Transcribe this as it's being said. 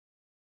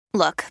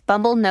Look,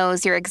 Bumble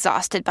knows you're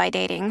exhausted by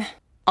dating.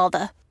 All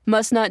the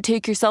must not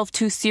take yourself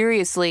too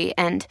seriously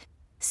and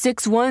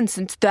 6'1"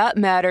 since that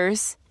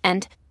matters.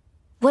 And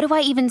what do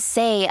I even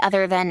say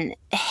other than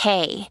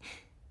hey?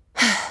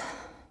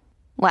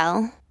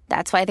 Well,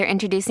 that's why they're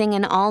introducing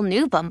an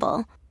all-new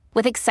Bumble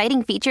with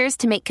exciting features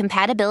to make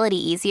compatibility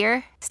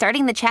easier,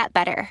 starting the chat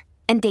better,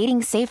 and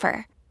dating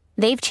safer.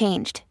 They've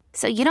changed,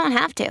 so you don't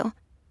have to.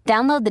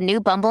 Download the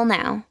new Bumble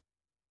now.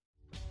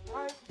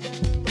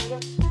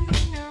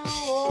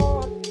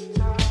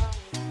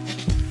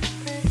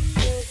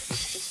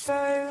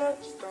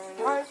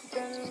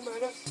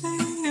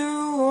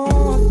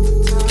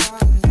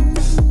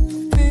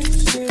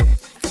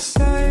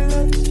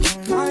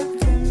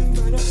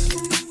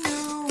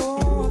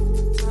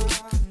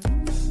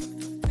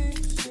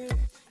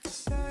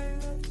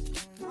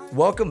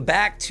 Welcome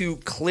back to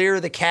Clear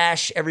the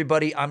Cash,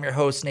 everybody. I'm your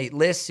host, Nate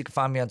Liss. You can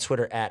find me on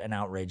Twitter at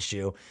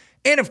 @AnOutrageJew.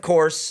 And of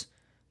course,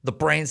 the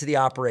brains of the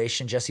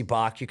operation, Jesse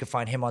Bak. You can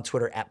find him on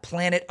Twitter at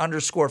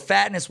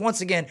planet_fatness.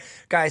 Once again,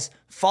 guys,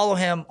 follow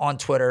him on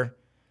Twitter.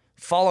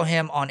 Follow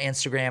him on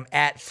Instagram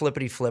at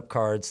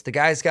FlippityFlipCards. The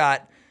guy's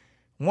got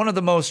one of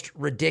the most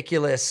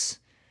ridiculous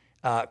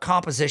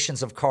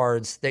compositions of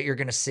cards that you're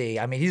going to see.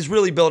 I mean, he's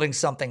really building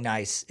something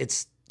nice.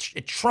 It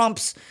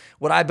trumps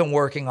what I've been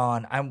working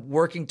on. I'm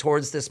working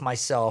towards this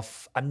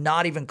myself. I'm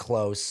not even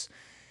close.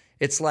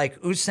 It's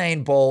like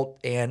Usain Bolt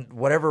and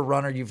whatever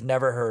runner you've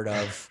never heard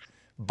of,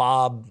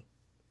 Bob,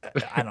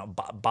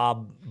 Mick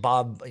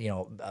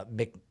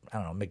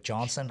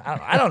Johnson.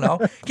 I don't know.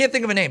 Can't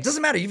think of a name.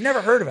 Doesn't matter. You've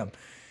never heard of him.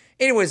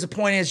 Anyways, the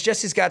point is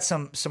Jesse's got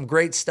some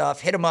great stuff.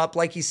 Hit him up.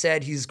 Like he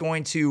said, he's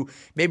going to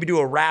maybe do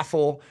a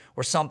raffle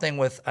or something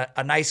with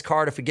a nice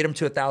card if we get him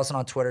to 1,000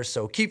 on Twitter.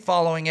 So keep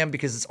following him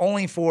because it's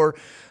only for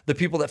the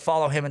people that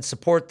follow him and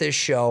support this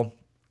show.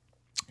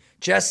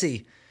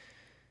 Jesse,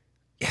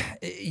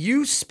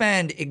 you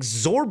spend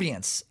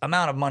exorbitant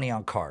amount of money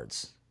on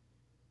cards.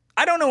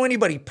 I don't know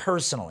anybody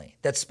personally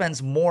that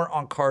spends more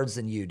on cards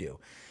than you do.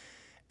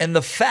 And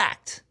the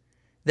fact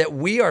that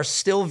we are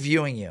still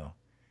viewing you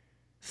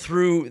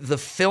through the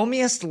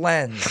filmiest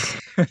lens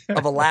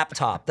of a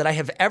laptop that I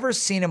have ever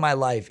seen in my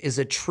life is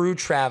a true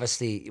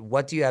travesty.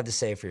 What do you have to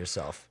say for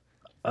yourself?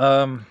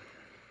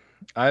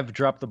 I've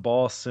dropped the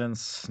ball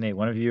since Nate,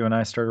 one of you and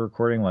I started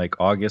recording like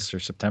August or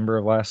September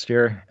of last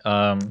year.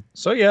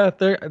 So yeah,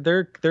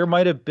 there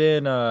might have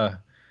been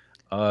a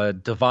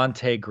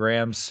Devonte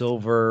Graham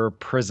silver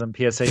Prism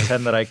PSA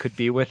 10 that I could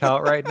be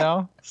without right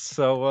now.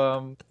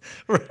 So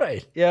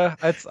right, yeah,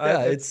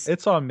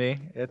 it's on me.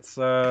 It's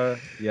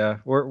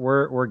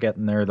we're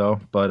getting there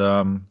though. But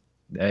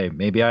hey,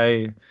 maybe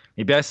I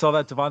sell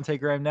that Devonte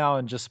Graham now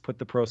and just put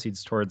the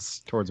proceeds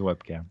towards a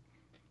webcam.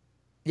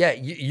 Yeah,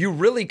 you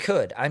really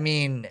could. I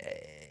mean,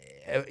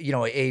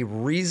 a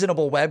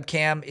reasonable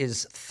webcam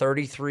is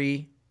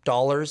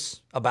 $33,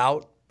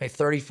 about maybe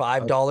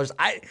 $35.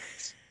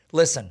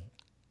 Listen.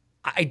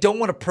 I don't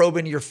want to probe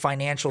into your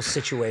financial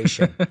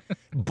situation,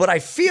 but I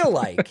feel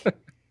like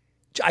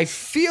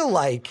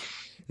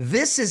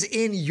this is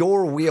in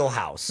your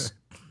wheelhouse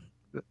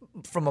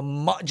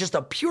from just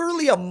a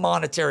purely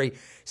monetary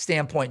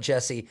standpoint,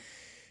 Jesse.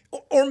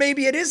 Or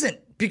maybe it isn't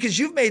because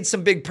you've made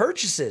some big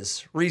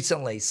purchases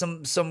recently,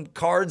 some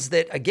cards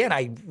that, again,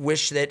 I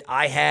wish that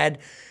I had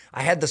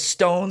the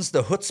stones,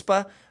 the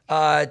chutzpah,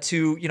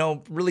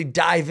 to, really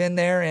dive in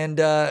there and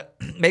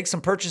make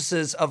some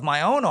purchases of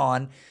my own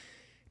on.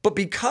 But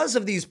because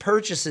of these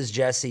purchases,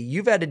 Jesse,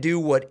 you've had to do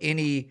what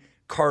any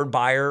card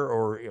buyer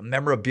or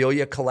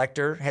memorabilia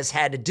collector has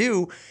had to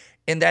do,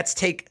 and that's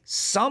take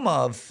some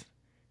of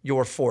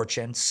your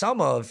fortune,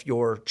 some of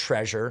your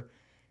treasure,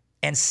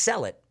 and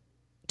sell it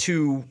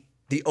to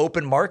the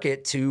open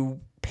market to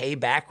pay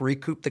back,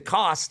 recoup the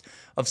cost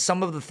of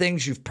some of the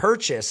things you've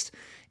purchased.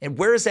 And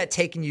where is that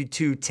taking you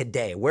to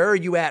today? Where are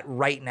you at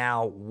right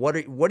now? What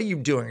are you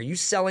doing? Are you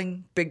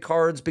selling big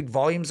cards, big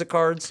volumes of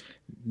cards?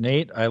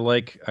 Nate, I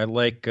like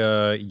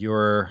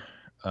your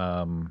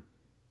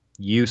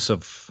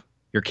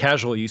your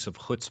casual use of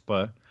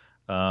chutzpah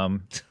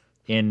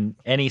in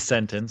any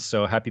sentence.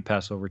 So happy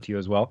Passover to you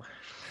as well,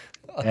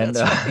 and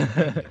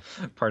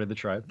part of the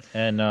tribe.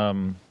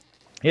 And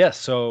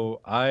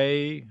so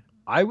I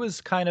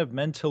was kind of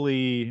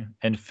mentally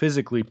and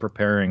physically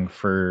preparing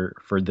for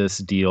this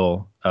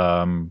deal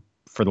for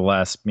the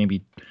last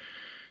maybe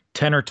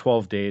 10 or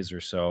 12 days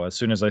or so. As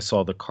soon as I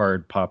saw the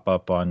card pop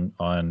up on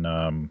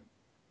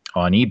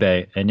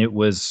eBay, and it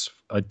was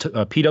a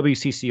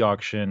PWCC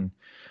auction.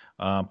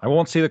 I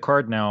won't say the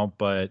card now,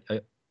 but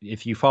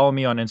if you follow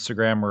me on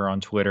Instagram or on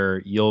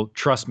Twitter, you'll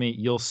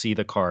see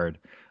the card.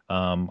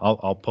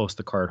 I'll post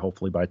the card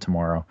hopefully by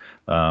tomorrow.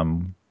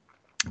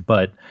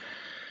 But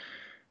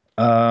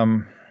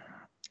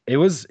it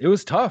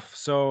was tough.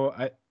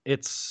 So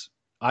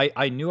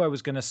I knew I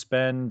was going to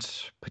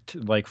spend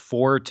like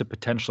 4 to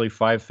potentially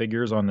 5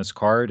 figures on this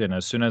card. And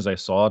as soon as I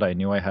saw it, I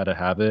knew I had to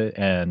have it.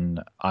 And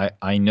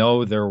I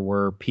know there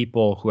were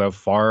people who have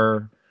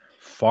far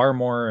far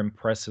more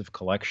impressive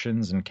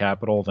collections and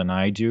capital than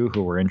I do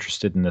who were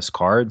interested in this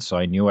card. So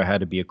I knew I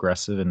had to be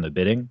aggressive in the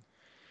bidding.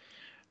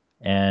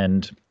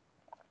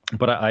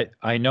 But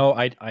I know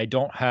I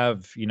don't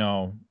have,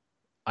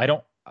 I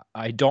don't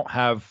I don't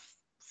have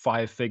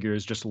five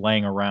figures just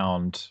laying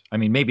around. I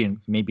mean,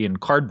 maybe in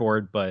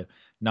cardboard, but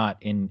not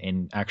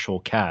in actual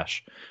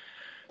cash.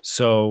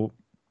 So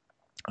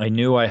I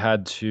knew I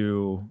had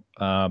to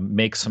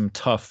make some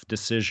tough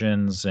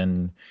decisions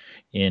in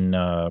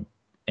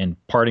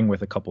parting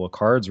with a couple of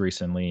cards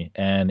recently.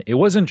 And it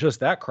wasn't just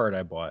that card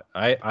I bought.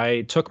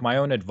 I took my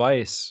own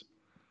advice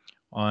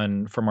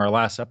from our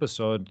last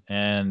episode,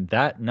 and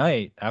that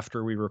night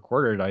after we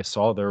recorded, I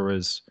saw there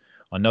was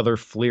another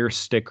Fleer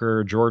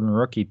sticker Jordan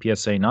rookie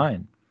PSA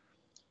 9.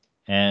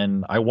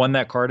 And I won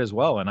that card as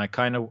well. And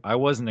I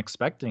wasn't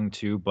expecting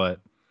to,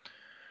 but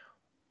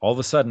all of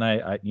a sudden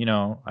I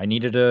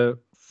needed to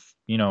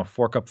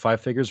fork up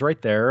five figures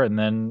right there, and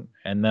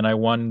then I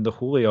won the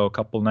Julio a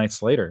couple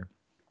nights later.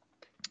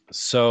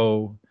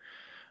 So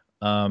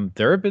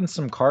there have been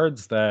some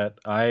cards that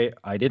I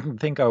didn't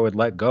think I would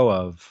let go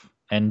of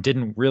and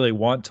didn't really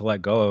want to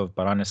let go of,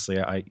 but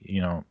honestly,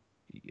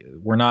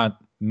 we're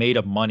not made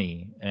of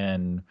money,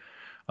 and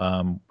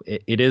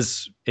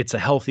it's a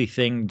healthy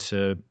thing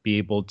to be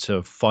able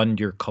to fund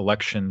your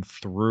collection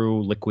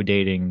through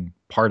liquidating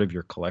part of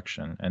your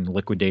collection and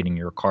liquidating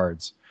your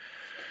cards.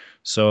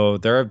 So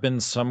there have been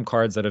some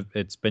cards that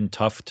it's been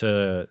tough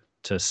to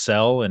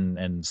sell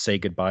and say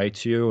goodbye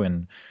to,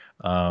 and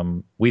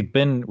we've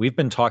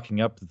been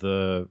talking up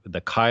the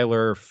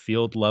Kyler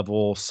field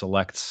level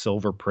select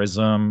silver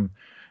prism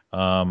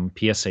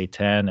PSA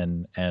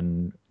 10,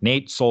 and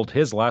Nate sold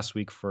his last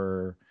week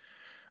for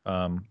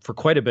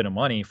quite a bit of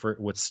money for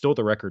what's still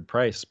the record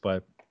price,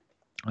 but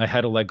I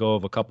had to let go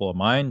of a couple of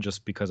mine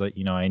just because I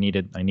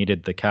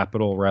needed the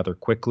capital rather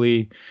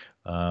quickly.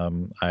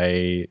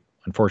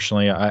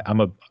 Unfortunately,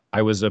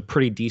 I was a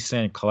pretty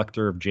decent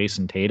collector of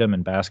Jason Tatum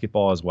in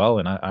basketball as well,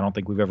 and I don't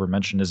think we've ever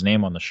mentioned his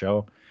name on the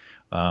show.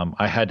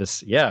 I had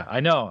to, yeah, I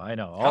know.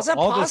 How's that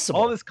possible?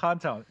 All this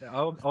content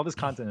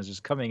is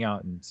just coming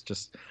out, and it's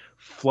just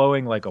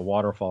flowing like a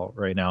waterfall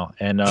right now.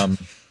 And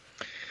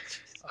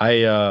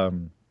I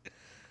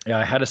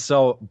had to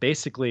sell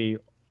basically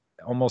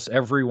almost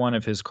every one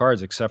of his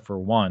cards except for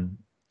one,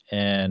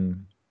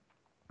 and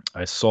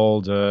I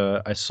sold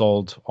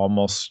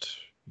almost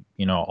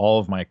all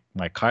of my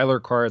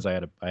Kyler cards. I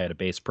had a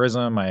base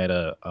prism. I had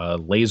a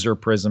laser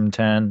prism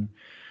 10.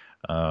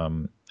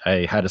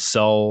 I had to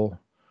sell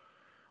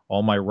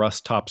all my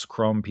Rust Topps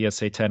Chrome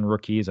PSA 10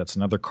 rookies. That's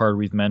another card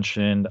we've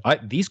mentioned.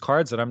 These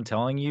cards that I'm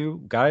telling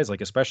you guys, like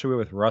especially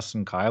with Russ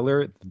and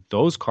Kyler,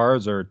 those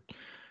cards they're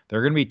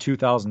going to be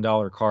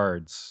 $2,000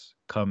 cards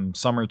come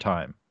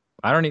summertime.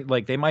 I don't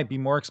like, they might be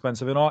more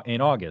expensive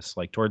in August,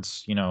 like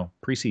towards,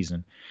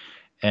 preseason.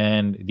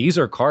 And these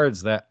are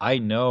cards that I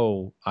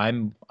know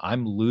I'm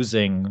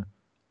losing.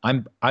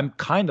 I'm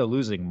kind of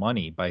losing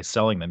money by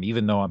selling them,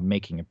 even though I'm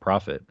making a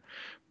profit,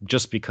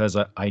 just because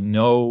I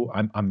know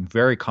I'm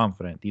very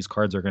confident these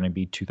cards are going to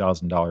be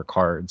 $2,000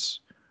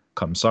 cards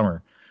come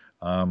summer.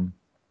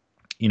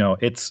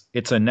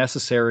 It's a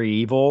necessary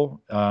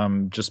evil,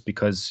 just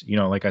because,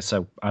 like I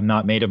said, I'm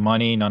not made of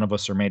money. None of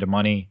us are made of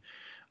money.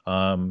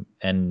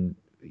 And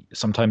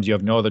sometimes you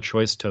have no other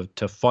choice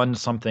to fund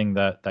something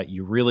that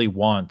you really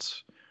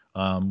want,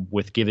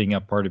 with giving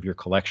up part of your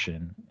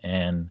collection.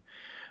 And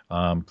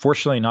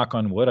fortunately, knock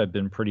on wood, I've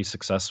been pretty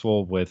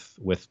successful with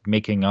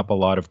making up a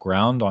lot of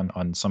ground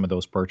on some of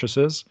those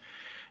purchases.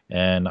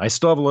 And I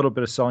still have a little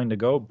bit of selling to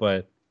go,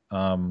 but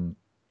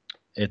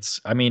it's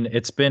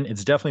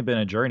definitely been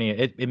a journey.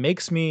 It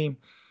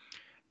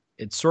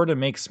sort of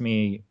makes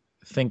me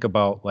think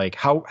about, like,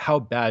 how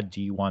bad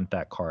do you want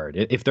that card?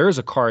 If there is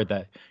a card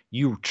that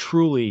you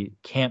truly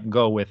can't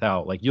go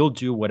without, like you'll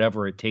do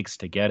whatever it takes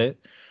to get it,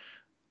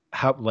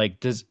 how, like,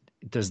 does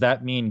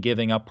that mean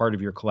giving up part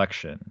of your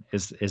collection?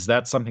 Is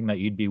that something that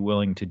you'd be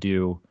willing to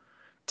do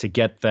to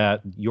get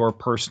that your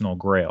personal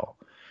grail?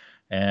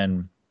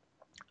 And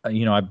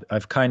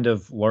I've kind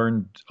of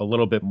learned a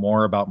little bit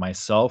more about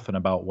myself and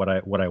about what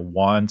I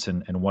want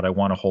and what I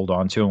want to hold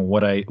on to, and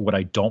what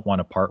I don't want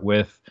to part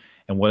with,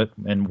 and what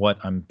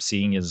I'm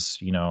seeing is,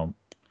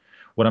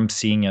 what I'm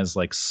seeing as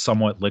like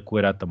somewhat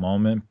liquid at the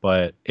moment.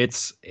 But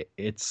it's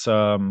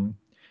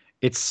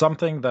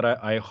something that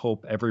I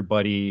hope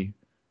everybody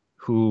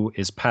who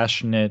is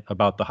passionate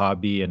about the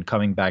hobby and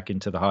coming back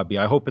into the hobby,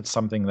 I hope it's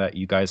something that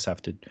you guys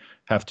have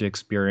to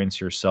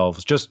experience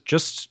yourselves,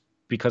 just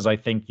because I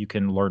think you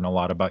can learn a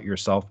lot about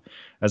yourself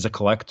as a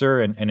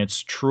collector. And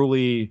it's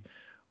truly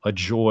a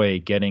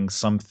joy getting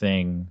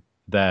something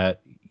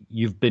that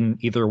you've been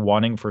either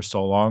wanting for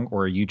so long,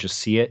 or you just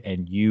see it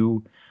and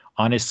you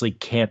honestly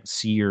can't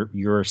see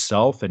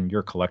yourself and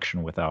your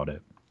collection without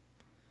it.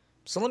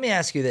 So let me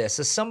ask you this.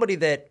 As somebody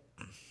that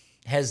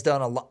has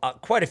done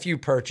quite a few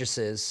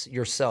purchases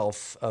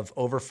yourself of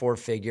over four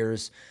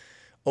figures,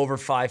 over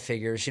five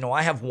figures,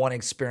 I have one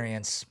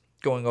experience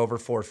going over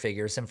four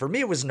figures. And for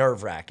me, it was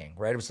nerve-wracking,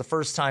 right? It was the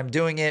first time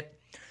doing it.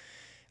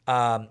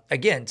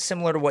 Again,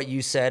 similar to what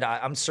you said,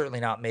 I'm certainly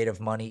not made of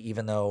money,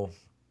 even though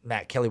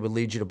Matt Kelly would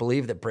lead you to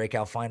believe that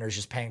Breakout Finder is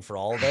just paying for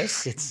all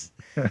this. It's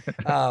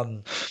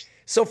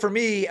so for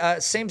me,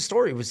 same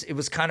story. It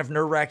was kind of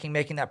nerve-wracking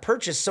making that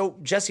purchase. So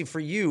Jesse, for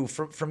you,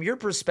 from your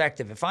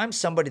perspective, if I'm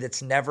somebody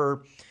that's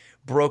never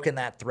broken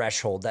that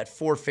threshold, that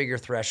 4-figure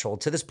threshold,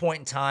 to this point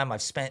in time,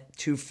 I've spent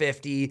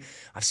 $250,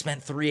 I've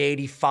spent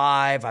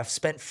 $385, I've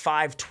spent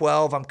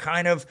 $512. I'm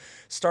kind of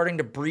starting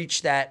to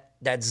breach that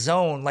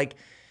zone. Like,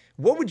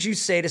 what would you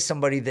say to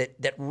somebody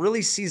that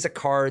really sees a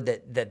card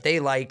that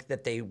they like,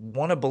 that they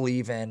want to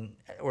believe in,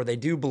 or they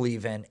do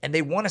believe in, and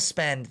they want to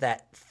spend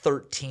that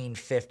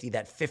 $1,350,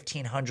 that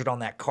 $1,500 on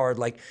that card?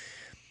 Like,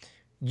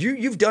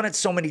 you've done it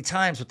so many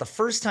times, but the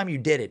first time you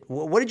did it,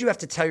 what did you have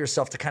to tell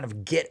yourself to kind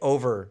of get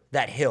over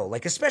that hill?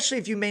 Like, especially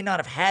if you may not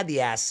have had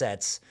the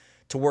assets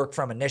to work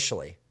from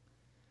initially.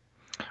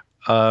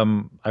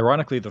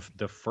 Ironically,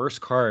 the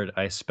first card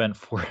I spent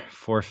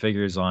four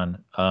figures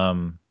on,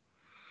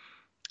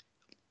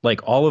 like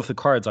all of the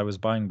cards I was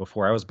buying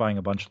before, I was buying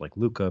a bunch of like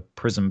Luka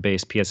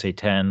Prism-based PSA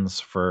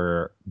 10s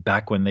for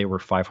back when they were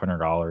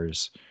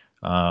 $500.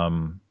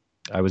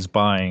 I was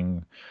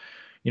buying,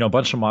 a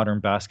bunch of modern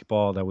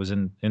basketball that was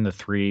in the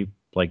three,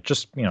 like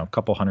just, a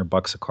couple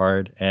 $100 a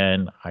card.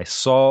 And I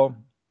saw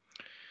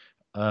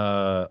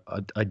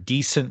a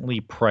decently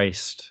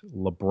priced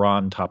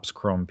LeBron Topps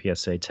Chrome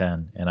PSA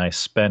 10, and I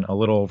spent a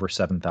little over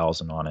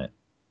 $7,000 on it.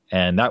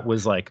 And that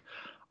was like,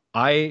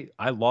 I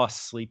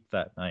lost sleep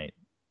that night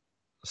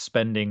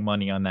spending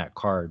money on that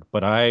card.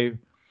 But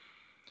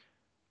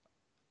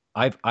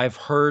I've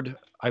heard,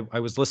 I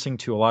was listening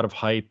to a lot of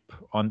hype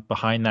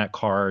behind that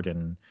card,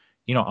 and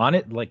on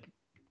it, like,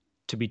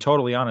 to be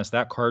totally honest,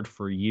 that card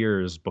for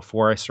years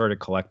before I started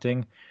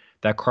collecting,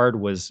 that card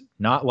was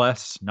not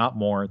less, not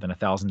more than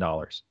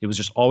 $1,000. It was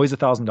just always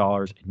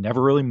 $1,000. It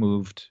never really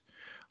moved.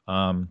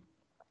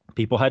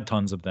 People had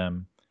tons of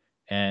them,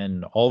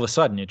 and all of a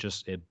sudden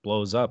it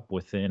blows up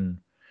within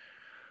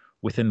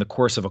the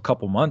course of a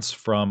couple months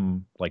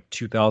from like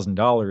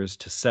 $2,000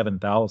 to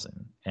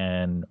 $7,000.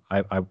 And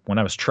I when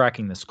I was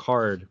tracking this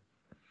card,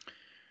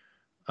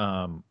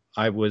 I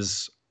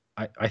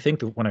think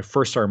that when I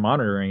first started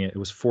monitoring it, it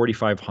was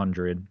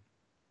 4,500,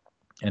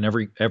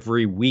 and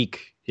every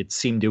week it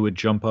seemed it would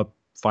jump up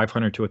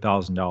 $500 to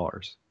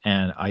 $1,000,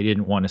 and I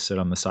didn't want to sit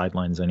on the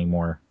sidelines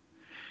anymore.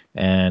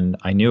 And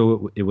I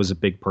knew it was a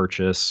big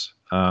purchase.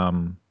 I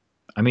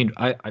mean,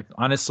 I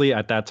honestly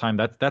at that time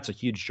that's a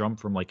huge jump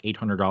from like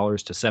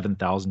 $800 to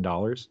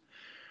 $7,000.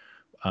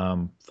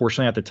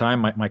 Fortunately, at the time,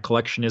 my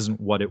collection isn't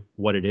what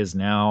it is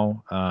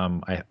now.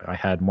 I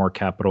had more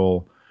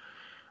capital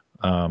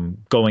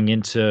going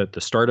into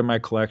the start of my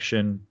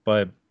collection,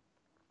 but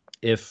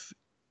if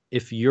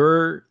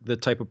you're the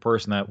type of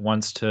person that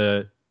wants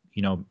to,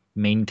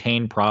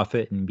 maintain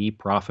profit and be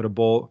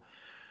profitable,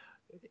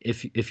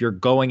 if you're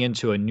going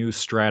into a new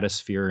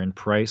stratosphere in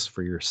price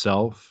for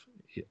yourself,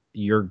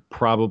 you're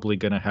probably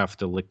going to have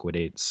to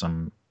liquidate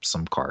some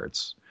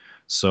cards.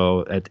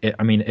 So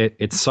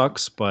it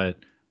sucks, but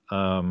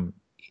I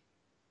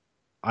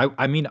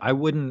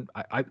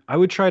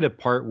would try to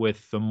part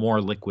with the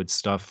more liquid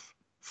stuff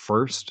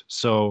first.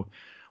 So,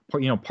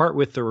 part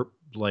with the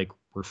like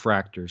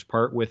refractors,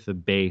 part with the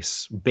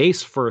base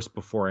first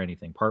before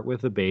anything. Part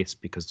with the base,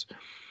 because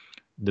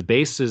the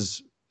base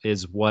is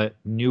what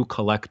new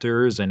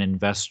collectors and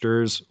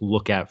investors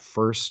look at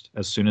first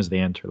as soon as they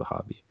enter the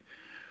hobby.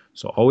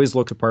 So always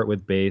look to part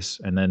with base,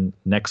 and then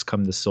next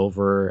come the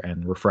silver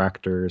and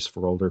refractors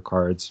for older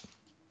cards.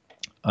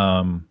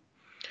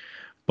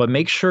 But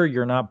make sure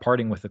you're not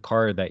parting with a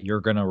card that you're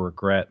going to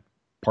regret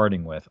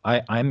parting with.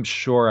 I'm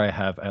sure I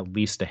have at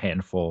least a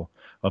handful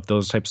of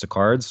those types of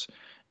cards.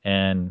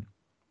 And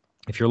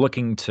if you're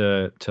looking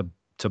to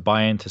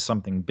buy into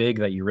something big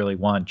that you really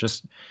want,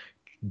 just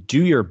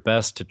do your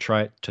best to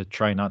try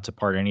not to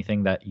part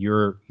anything that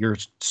you're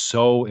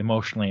so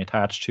emotionally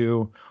attached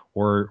to,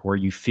 or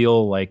you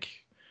feel like,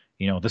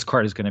 this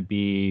card is going to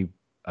be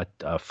a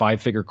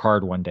 5-figure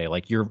card one day.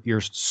 Like you're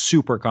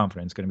super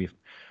confident it's going to be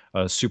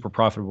a super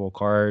profitable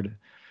card.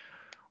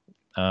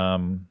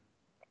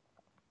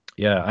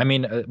 Yeah, I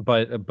mean,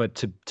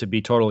 but to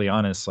be totally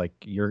honest, like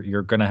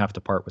you're going to have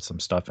to part with some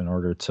stuff in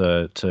order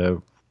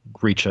to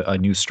reach a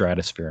new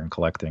stratosphere in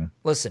collecting.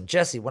 Listen,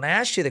 Jesse, when I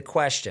asked you the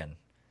question,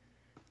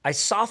 I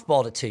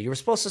softballed it to you. You were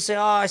supposed to say,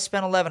 "Oh, I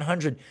spent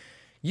 $1,100."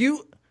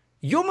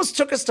 You almost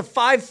took us to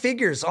 5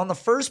 figures on the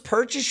first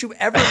purchase you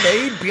ever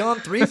made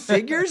beyond 3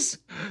 figures?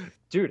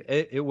 Dude,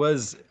 it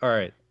was all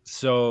right.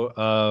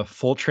 So,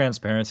 full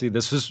transparency,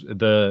 this was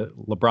the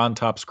LeBron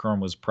Topps Chrome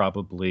was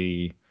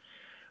probably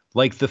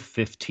like the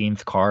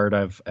 15th card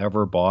I've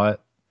ever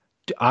bought.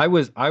 I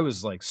was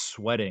like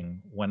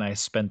sweating when I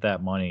spent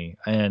that money,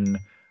 and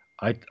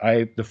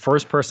the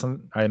first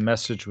person I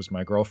messaged was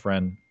my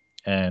girlfriend,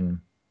 and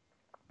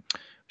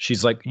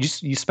she's like,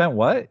 "You spent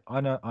what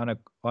on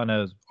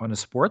a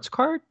sports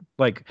card?"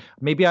 Like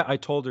maybe I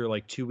told her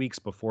like 2 weeks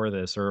before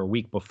this or a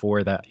week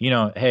before that,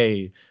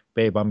 hey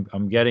babe,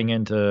 I'm getting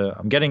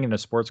into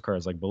sports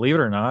cards. Like, believe it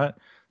or not,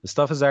 the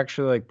stuff is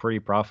actually like pretty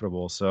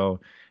profitable. So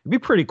it'd be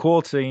pretty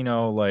cool to,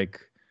 like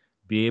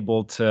be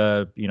able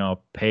to,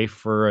 pay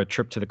for a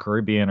trip to the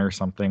Caribbean or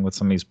something with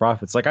some of these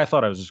profits. Like I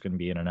thought I was just going to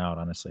be in and out,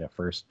 honestly, at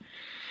first.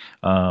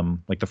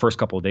 Like the first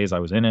couple of days I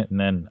was in it, and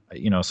then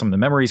some of the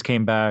memories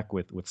came back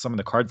with some of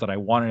the cards that I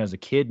wanted as a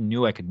kid and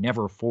knew I could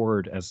never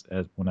afford as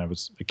when I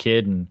was a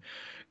kid and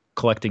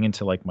collecting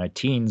into like my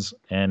teens.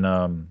 And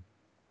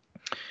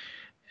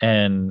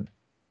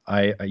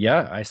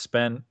I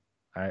spent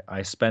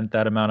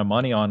that amount of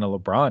money on a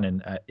LeBron,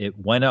 and it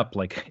went up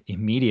like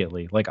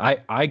immediately. Like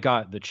I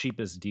got the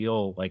cheapest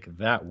deal like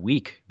that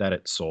week that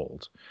it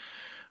sold.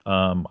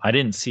 I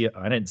didn't see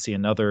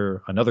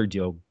another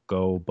deal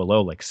go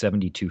below like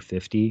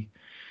 72.50,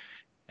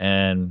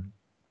 and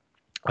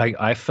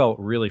I felt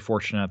really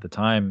fortunate at the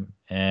time.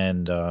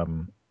 And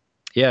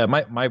yeah,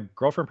 my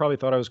girlfriend probably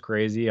thought I was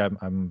crazy.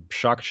 I'm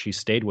shocked she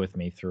stayed with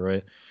me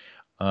through it.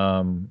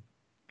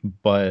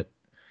 But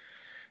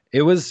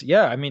it was,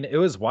 yeah, I mean, it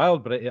was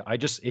wild, but it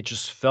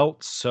just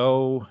felt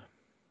so,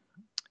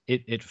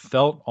 it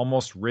felt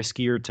almost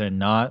riskier to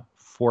not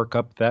fork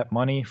up that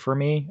money for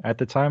me at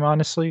the time,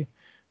 honestly,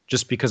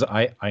 just because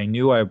I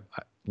knew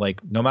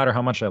like, no matter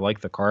how much I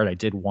liked the card, I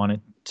did want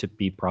it to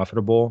be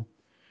profitable.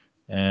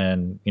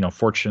 And,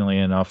 fortunately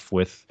enough,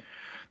 with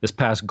this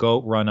past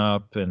GOAT run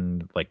up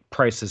and like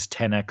prices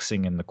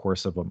 10xing in the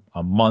course of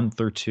a month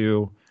or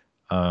two,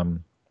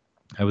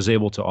 I was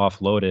able to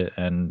offload it,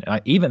 and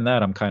even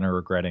that I'm kind of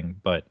regretting.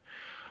 But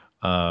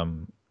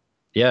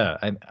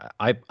yeah,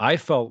 I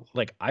felt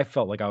like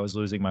I was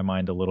losing my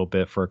mind a little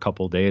bit for a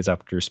couple of days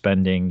after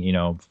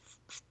spending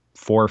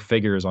four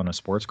figures on a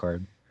sports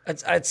card.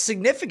 It's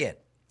significant.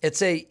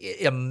 It's a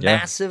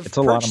massive it's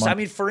a purchase. lot of money. I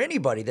mean, for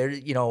anybody,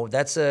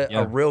 that's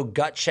a real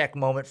gut check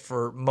moment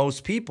for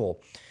most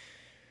people.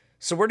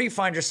 So where do you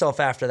find yourself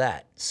after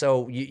that?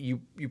 So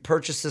you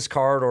purchase this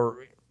card,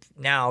 or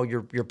now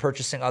you're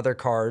purchasing other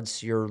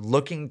cards. You're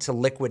looking to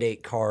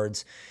liquidate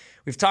cards.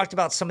 We've talked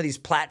about some of these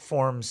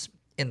platforms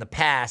in the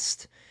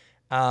past.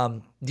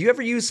 Do you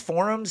ever use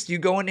forums? Do you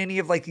go in any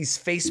of like these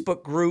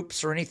Facebook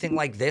groups or anything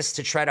like this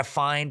to try to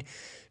find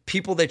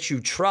people that you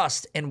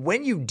trust? And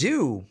when you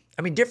do,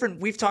 I mean,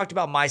 we've talked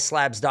about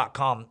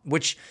myslabs.com,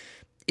 which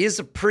is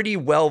a pretty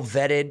well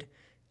vetted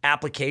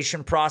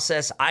application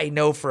process. I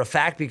know for a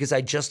fact because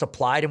I just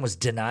applied and was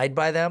denied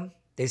by them.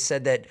 They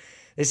said that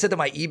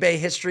my eBay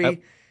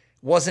history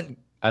wasn't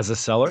as a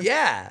seller.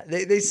 Yeah,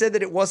 they said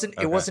that it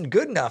wasn't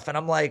good enough, and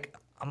I'm like,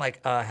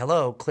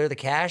 hello, clear the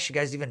cache. You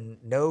guys even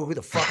know who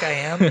the fuck I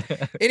am?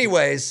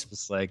 Anyways,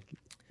 just like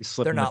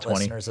they're not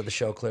listeners of the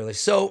show, clearly.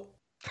 So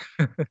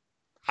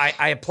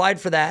I applied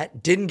for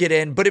that, didn't get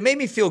in, but it made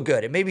me feel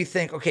good. It made me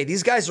think, okay,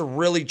 these guys are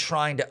really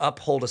trying to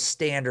uphold a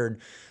standard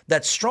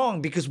that's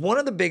strong, because one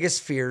of the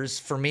biggest fears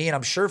for me, and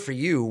I'm sure for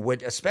you,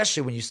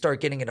 especially when you start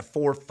getting into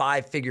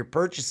 4-5 figure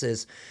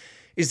purchases,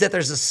 is that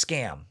there's a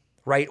scam,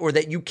 right? Or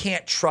that you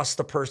can't trust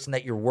the person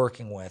that you're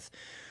working with.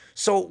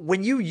 So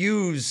when you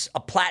use a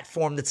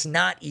platform that's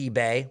not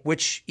eBay,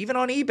 which even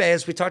on eBay,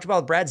 as we talked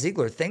about with Brad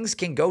Ziegler, things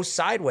can go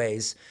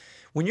sideways.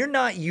 When you're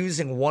not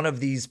using one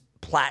of these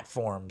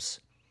platforms,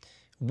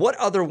 what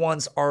other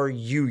ones are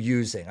you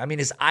using? I mean,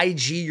 is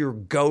IG your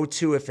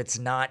go-to if it's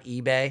not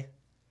eBay?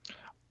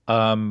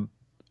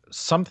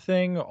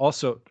 Something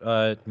also,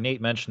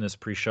 Nate mentioned this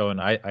pre-show, and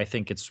I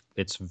think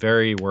it's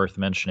very worth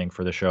mentioning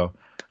for the show.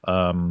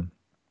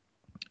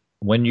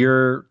 When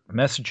you're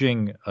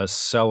messaging a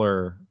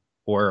seller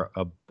or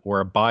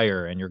a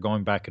buyer and you're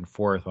going back and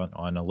forth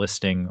on a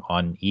listing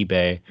on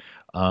eBay,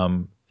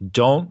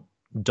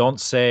 don't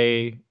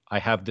say I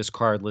have this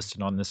card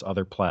listed on this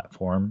other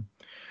platform,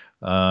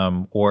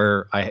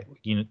 or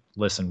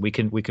listen, we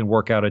can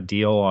work out a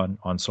deal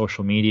on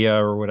social media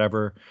or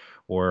whatever,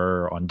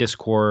 or on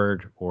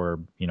Discord, or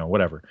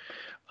whatever.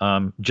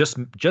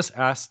 Just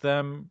ask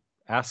them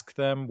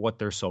what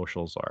their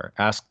socials are.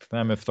 Ask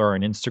them if they're on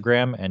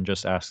Instagram, and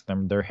just ask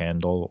them their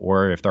handle,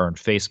 or if they're on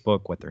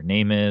Facebook, what their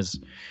name is.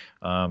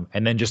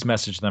 And then just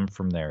message them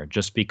from there,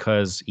 just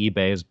because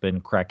eBay has been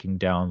cracking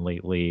down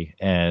lately,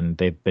 and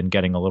they've been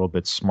getting a little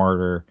bit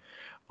smarter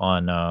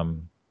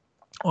on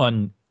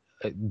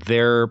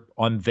their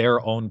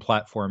own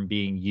platform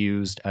being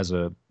used as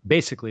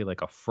basically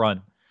like a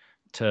front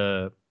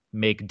to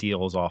make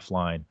deals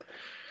offline.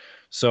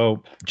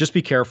 So just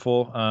be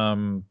careful.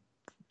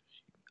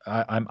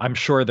 I'm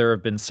sure there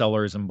have been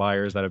sellers and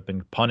buyers that have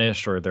been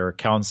punished, or their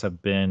accounts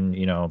have been,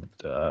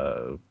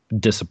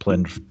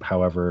 disciplined,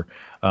 however.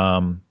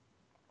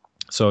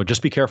 So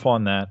just be careful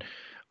on that.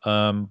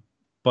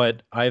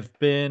 But I've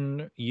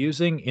been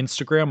using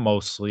Instagram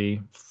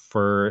mostly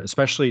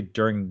especially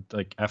during,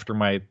 like, after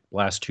my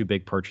last two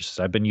big purchases.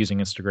 I've been using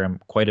Instagram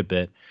quite a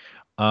bit.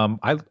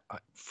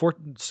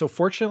 So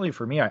fortunately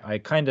for me, I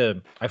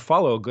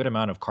follow a good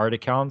amount of card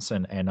accounts,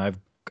 and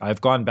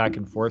I've gone back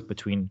and forth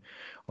between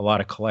a lot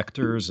of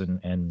collectors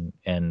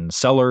and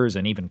sellers,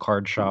 and even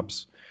card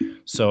shops.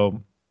 So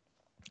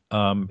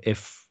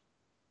if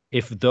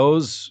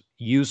those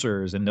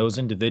users and those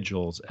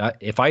individuals,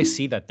 if I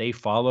see that they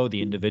follow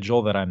the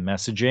individual that I'm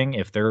messaging,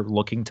 if they're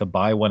looking to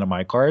buy one of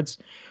my cards,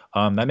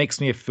 that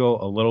makes me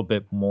feel a little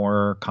bit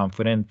more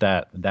confident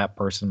that that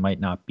person might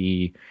not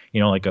be,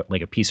 like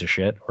a piece of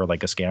shit or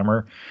like a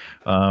scammer.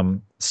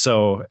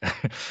 So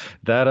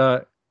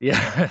that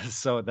yeah,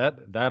 so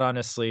that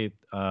honestly,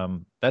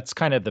 that's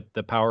kind of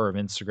the power of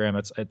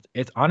Instagram.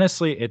 It's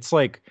honestly,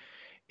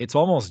 it's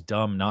almost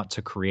dumb not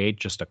to create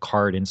just a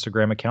card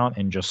Instagram account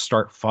and just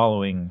start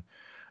following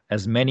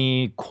as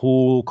many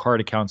cool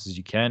card accounts as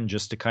you can,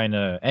 just to kind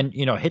of, and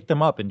hit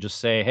them up and just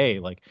say, hey,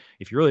 like,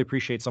 if you really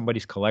appreciate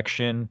somebody's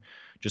collection,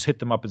 just hit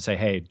them up and say,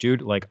 hey,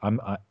 dude, like, I'm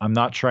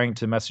not trying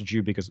to message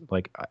you because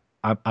like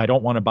I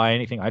don't want to buy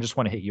anything. I just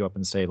want to hit you up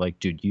and say, like,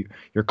 dude,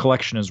 your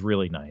collection is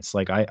really nice.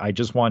 Like, I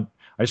just want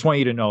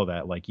you to know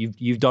that, like,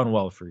 you've done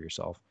well for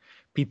yourself.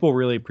 People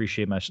really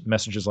appreciate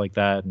messages like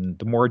that, and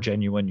the more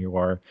genuine you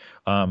are,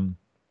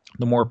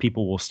 the more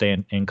people will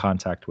stay in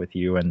contact with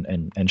you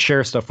and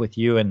share stuff with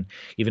you. And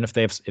even if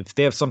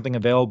they have something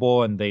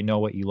available and they know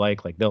what you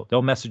like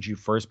they'll message you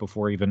first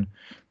before even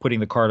putting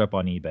the card up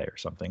on eBay or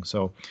something.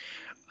 So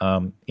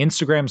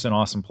Instagram's an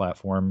awesome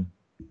platform.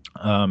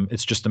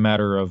 It's just a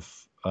matter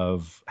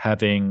of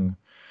having,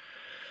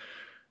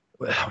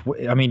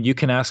 I mean, you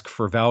can ask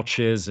for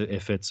vouchers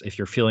if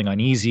you're feeling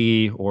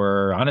uneasy,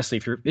 or honestly,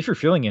 if you're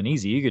feeling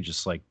uneasy, you could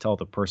just like tell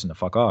the person to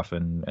fuck off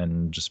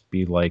and just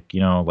be like,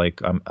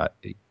 like,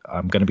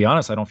 I'm going to be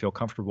honest, I don't feel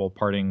comfortable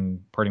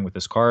parting with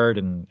this card,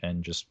 and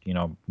just,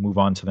 move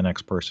on to the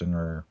next person,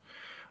 or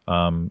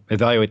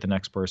evaluate the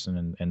next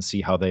person and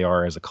see how they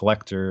are as a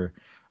collector.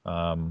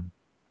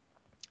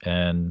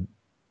 And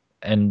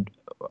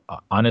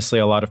honestly,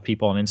 a lot of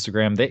people on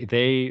Instagram,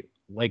 they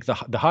like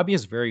the hobby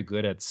is very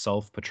good at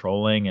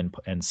self-patrolling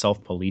and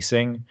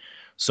self-policing.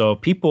 So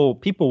people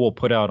will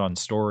put out on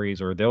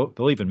stories, or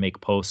they'll even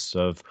make posts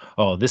of,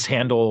 oh, this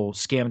handle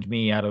scammed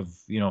me out of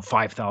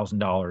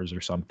 $5,000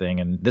 or something,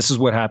 and this is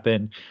what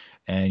happened,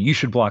 and you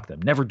should block them.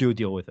 Never do a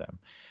deal with them.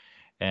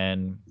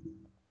 And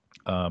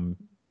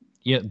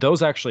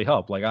those actually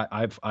help. Like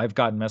I've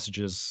gotten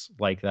messages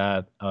like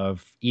that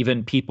of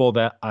even people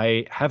that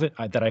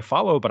that I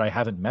follow, but I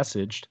haven't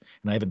messaged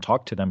and I haven't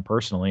talked to them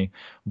personally.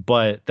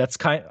 But that's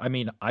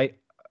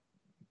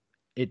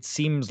it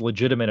seems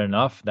legitimate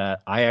enough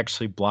that I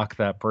actually block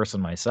that person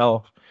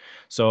myself,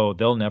 so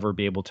they'll never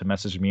be able to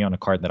message me on a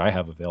card that I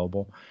have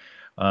available.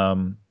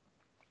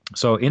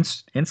 So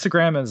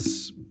Instagram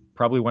is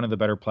probably one of the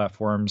better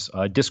platforms.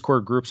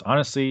 Discord groups,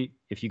 honestly,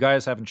 if you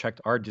guys haven't checked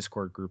our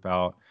Discord group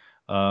out,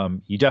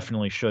 you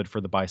definitely should,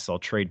 for the buy sell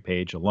trade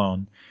page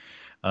alone.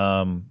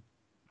 So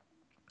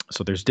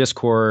there's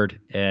Discord,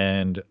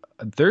 and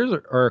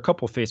there are a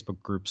couple of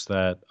Facebook groups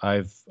that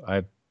I've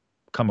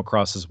come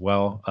across as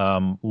well.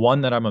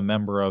 One that I'm a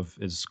member of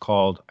is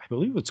called, I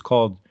believe it's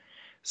called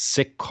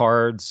Sick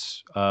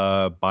Cards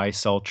Buy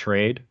Sell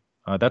Trade.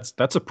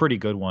 That's a pretty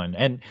good one.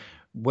 And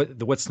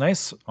what's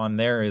nice on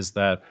there is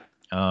that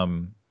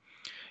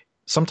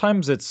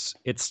sometimes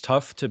it's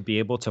tough to be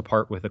able to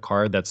part with a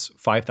card that's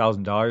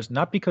 $5,000,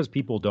 not because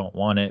people don't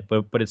want it,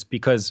 but it's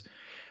because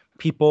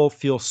people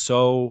feel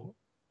so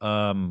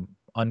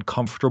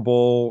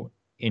uncomfortable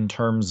in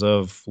terms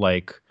of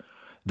like,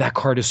 that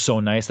card is so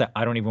nice that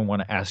I don't even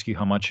want to ask you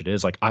how much it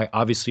is. Like, I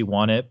obviously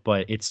want it,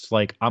 but it's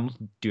like, I'm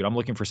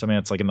looking for something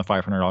that's like in the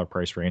 $500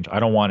 price range. I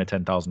don't want a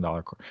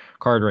 $10,000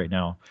 card right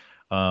now.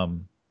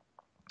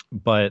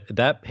 But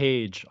that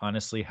page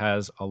honestly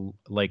has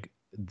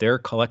their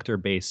collector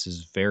base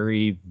is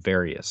very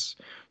various.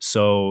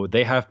 So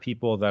they have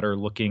people that are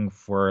looking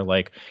for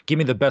like, give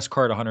me the best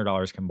card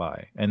 $100 can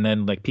buy. And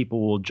then like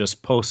people will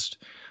just post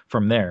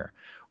from there.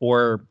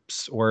 Or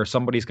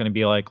somebody's going to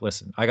be like,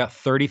 listen, I got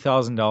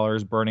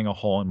 $30,000 burning a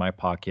hole in my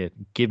pocket.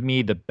 Give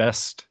me the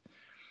best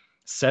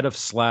set of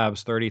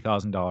slabs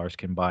 $30,000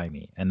 can buy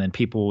me. And then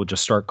people will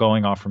just start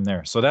going off from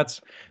there. So that's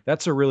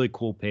a really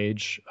cool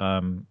page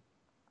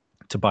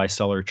to buy,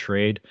 sell, or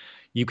trade.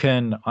 You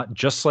can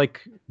just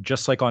like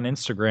on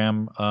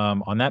Instagram,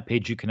 on that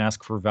page you can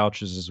ask for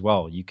vouchers as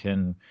well. You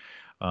can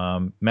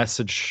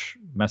message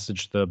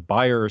the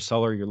buyer or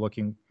seller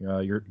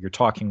you're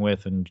talking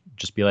with, and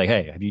just be like,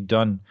 hey, have you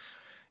done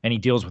any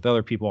deals with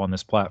other people on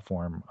this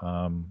platform?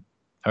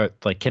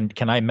 Like,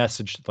 can I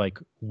message, like,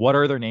 what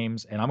are their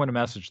names? And I'm going to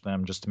message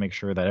them just to make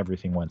sure that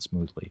everything went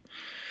smoothly.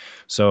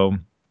 So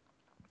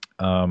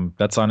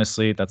that's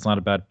not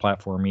a bad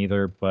platform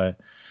either. But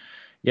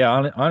yeah,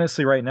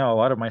 honestly, right now, a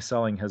lot of my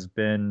selling has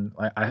been,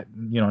 I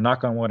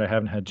knock on wood, I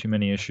haven't had too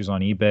many issues on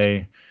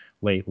eBay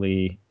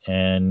lately,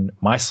 and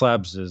my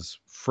slabs is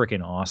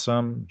freaking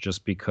awesome,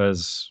 just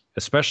because,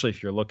 especially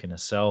if you're looking to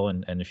sell,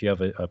 and if you have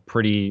a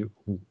pretty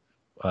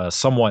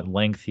somewhat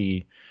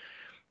lengthy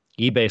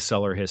eBay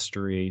seller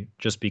history,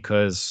 just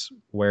because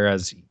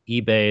whereas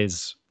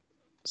eBay's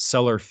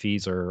seller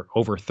fees are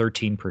over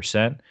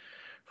 13%,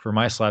 for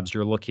my slabs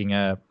you're looking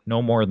at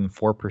no more than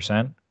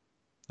 4%.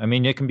 I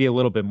mean, it can be a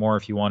little bit more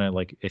if you want to,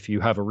 like, if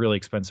you have a really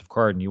expensive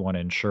card and you want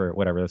to insure it,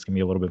 whatever, that's gonna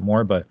be a little bit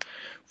more, but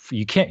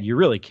you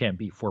really can't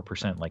beat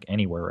 4% like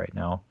anywhere right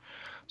now.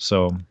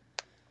 So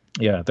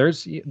Yeah,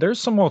 there's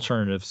some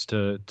alternatives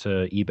to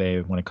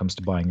eBay when it comes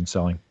to buying and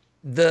selling.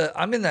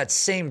 I'm in that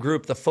same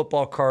group, the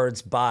football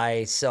cards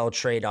buy, sell,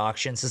 trade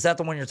auctions. Is that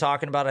the one you're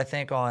talking about? I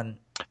think on.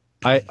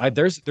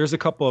 There's a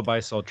couple of buy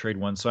sell trade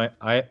ones. So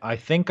I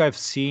think I've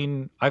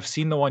seen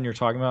the one you're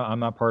talking about. I'm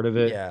not part of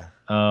it. Yeah.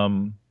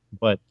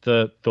 But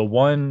the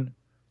one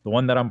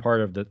that I'm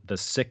part of, the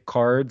sick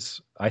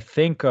cards, I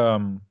think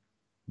Rob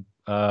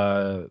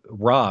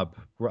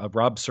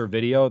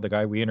Servideo, the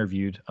guy we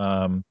interviewed,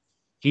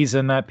 he's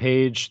in that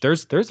page.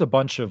 There's a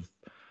bunch of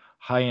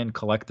high end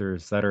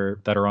collectors that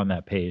are on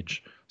that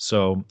page.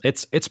 So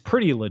it's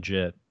pretty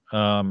legit.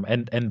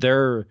 And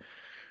they're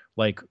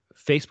like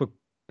Facebook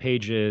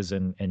pages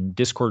and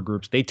Discord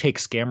groups, they take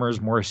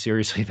scammers more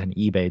seriously than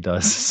eBay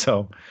does.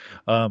 So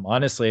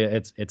honestly,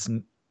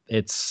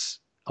 it's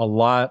a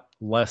lot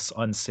less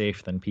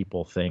unsafe than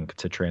people think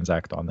to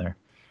transact on there.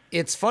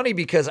 It's funny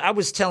because I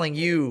was telling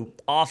you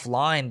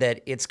offline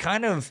that it's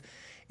kind of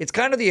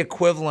the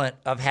equivalent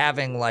of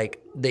having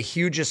like the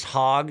hugest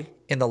hog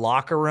in the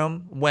locker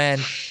room when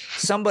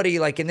somebody,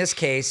 like in this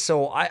case,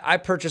 so I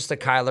purchased a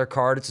Kyler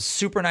card. It's a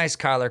super nice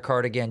Kyler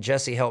card. Again,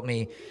 Jesse helped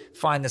me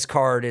find this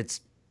card.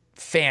 It's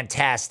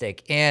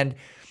fantastic. And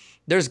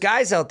there's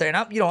guys out there, and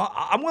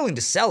I'm willing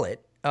to sell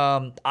it.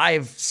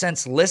 I've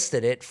since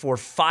listed it for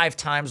 5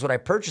 times what I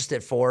purchased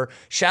it for.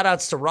 Shout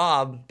outs to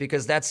Rob,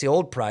 because that's the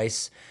old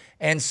price.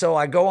 And so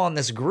I go on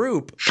this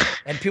group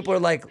and people are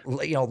like,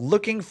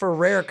 looking for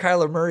rare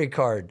Kyler Murray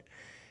card.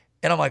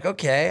 And I'm like,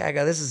 okay,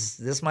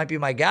 this might be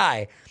my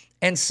guy.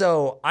 And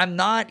so I'm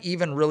not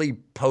even really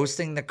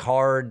posting the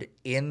card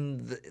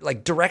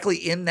directly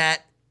in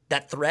that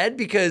thread,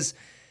 because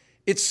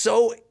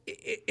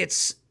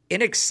it's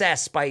in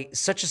excess by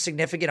such a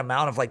significant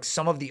amount of like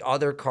some of the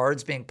other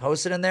cards being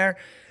posted in there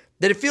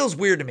that it feels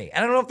weird to me.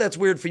 And I don't know if that's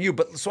weird for you,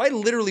 but so I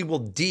literally will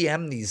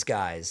DM these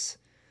guys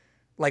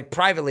like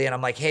privately, and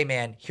I'm like, hey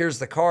man, here's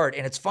the card.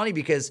 And it's funny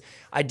because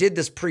I did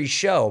this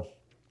pre-show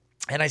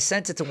and I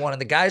sent it to one,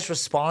 and the guy's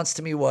response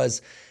to me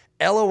was,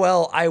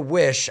 LOL, I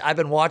wish. I've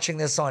been watching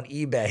this on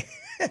eBay.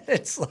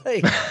 It's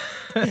like,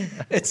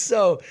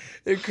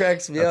 it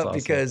cracks me up awesome.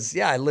 Because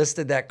I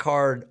listed that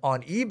card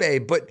on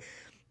eBay, but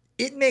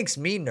it makes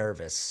me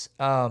nervous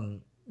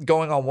going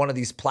on one of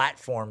these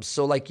platforms.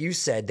 So like you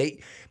said,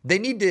 they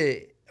need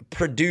to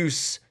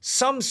produce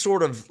some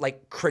sort of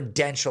like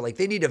credential. Like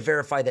they need to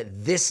verify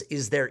that this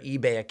is their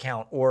eBay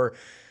account, or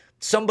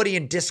somebody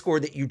in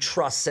Discord that you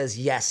trust says,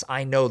 yes,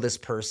 I know this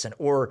person,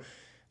 or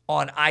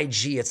on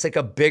IG, it's like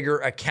a bigger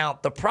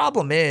account. The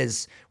problem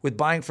is with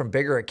buying from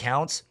bigger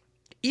accounts,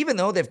 even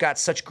though they've got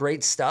such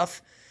great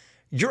stuff,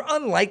 you're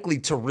unlikely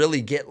to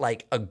really get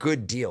like a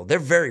good deal. They're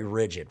very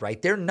rigid,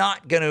 right? They're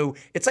not going to,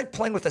 it's like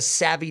playing with a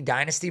savvy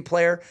dynasty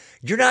player.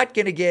 You're not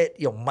going to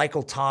get,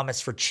 Michael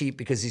Thomas for cheap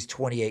because he's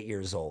 28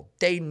 years old.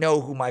 They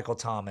know who Michael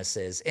Thomas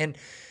is. And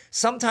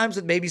sometimes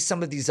with maybe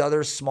some of these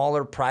other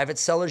smaller private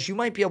sellers, you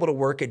might be able to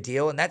work a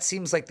deal. And that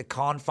seems like the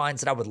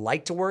confines that I would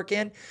like to work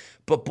in.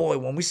 But boy,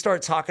 when we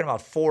start talking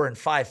about 4 and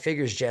 5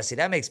 figures, Jesse,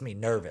 that makes me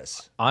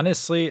nervous.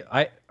 Honestly,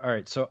 all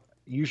right. So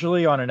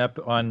usually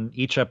on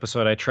each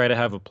episode, I try to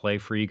have a play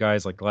for you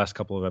guys. Like the last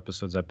couple of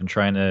episodes, I've been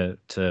trying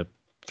to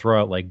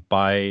throw out like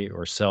buy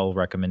or sell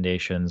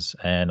recommendations,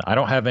 and I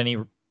don't have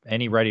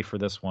any ready for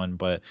this one.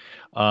 But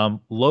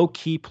low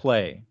key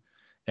play,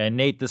 and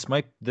Nate, this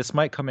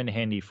might come in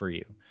handy for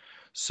you.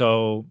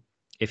 So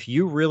if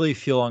you really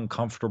feel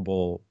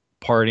uncomfortable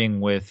parting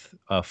with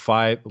a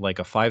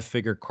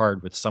 5-figure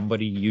card with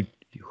somebody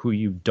who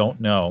you don't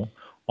know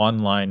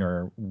online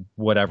or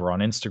whatever on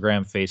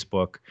Instagram,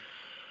 Facebook.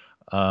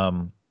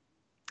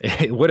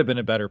 It would have been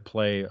a better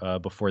play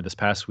before this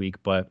past week,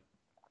 but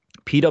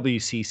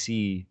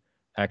PWCC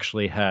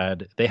actually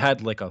had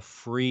like a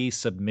free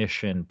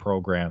submission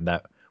program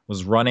that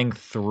was running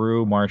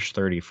through March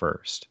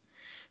 31st.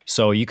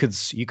 So you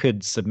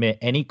could submit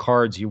any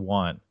cards you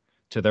want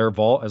to their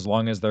vault as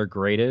long as they're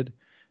graded,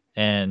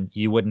 and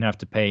you wouldn't have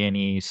to pay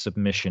any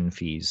submission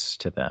fees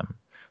to them.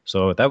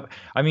 So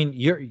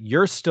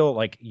you're still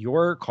like,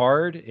 your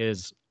card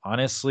is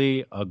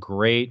honestly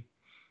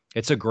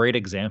it's a great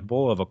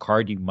example of a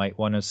card you might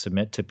want to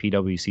submit to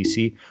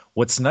PWCC.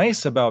 What's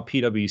nice about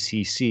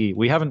PWCC,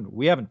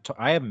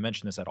 I haven't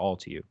mentioned this at all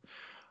to you.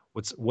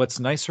 What's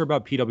nicer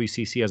about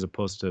PWCC as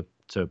opposed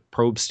to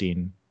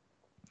Probstein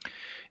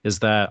is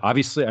that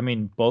obviously,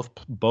 both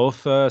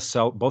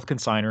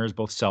consigners,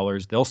 both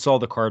sellers, they'll sell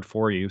the card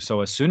for you. So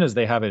as soon as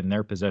they have it in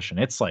their possession,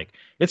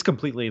 it's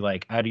completely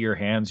like out of your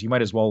hands. You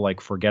might as well like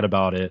forget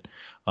about it.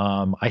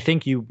 I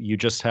think you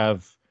just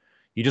have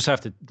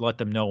to let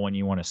them know when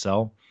you want to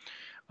sell.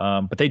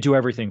 But they do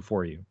everything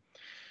for you,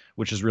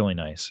 which is really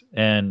nice.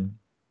 And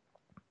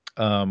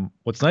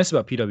what's nice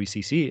about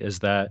PWCC is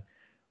that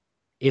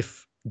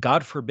if,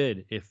 God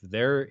forbid, if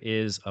there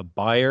is a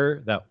buyer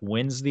that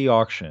wins the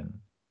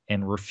auction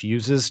and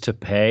refuses to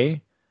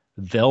pay,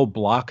 they'll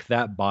block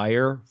that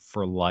buyer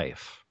for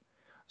life.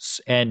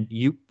 And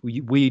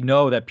we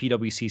know that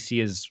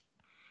PWCC is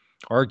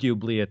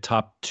arguably a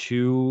top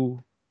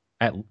 2,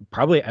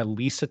 probably at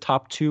least a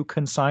top 2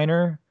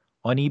 consigner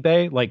on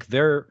eBay. Like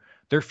their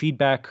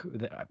feedback,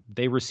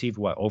 they received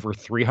what, over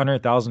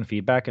 300,000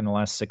 feedback in the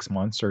last 6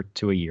 months or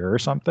to a year or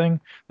something.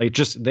 Like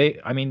just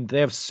I mean, they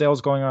have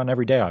sales going on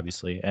every day,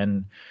 obviously.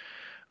 And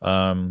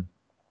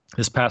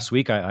this past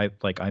week, I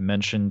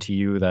mentioned to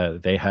you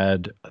that they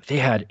had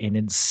an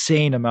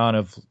insane amount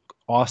of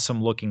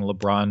awesome looking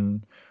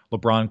LeBron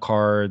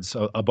cards,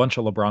 a bunch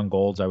of LeBron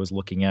golds I was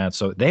looking at.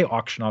 So they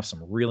auction off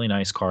some really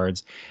nice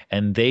cards,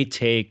 and they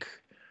take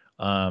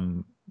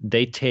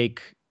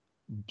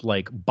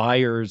like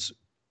buyers,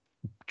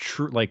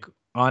 true, like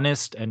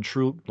honest and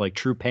true, like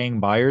true paying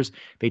buyers.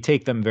 They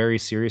take them very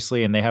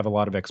seriously, and they have a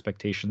lot of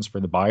expectations for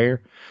the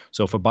buyer.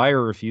 So if a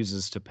buyer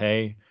refuses to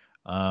pay,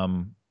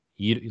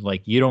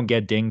 you don't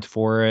get dinged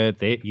for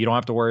it. You don't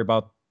have to worry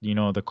about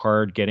the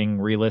card getting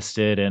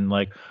relisted and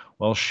like,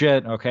 well,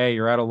 shit, okay,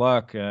 you're out of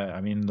luck.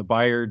 I mean, the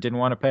buyer didn't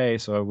want to pay,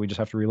 so we just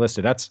have to relist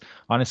it. That's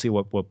honestly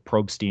what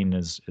Probstein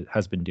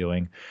has been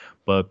doing.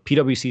 But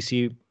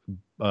PWCC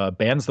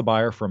bans the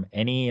buyer from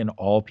any and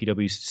all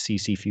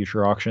PWCC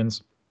future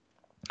auctions.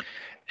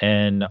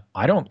 And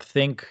I don't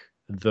think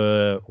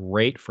the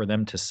rate for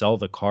them to sell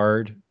the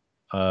card,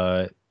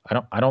 I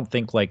don't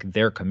think like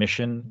their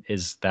commission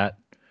is that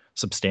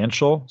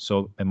substantial.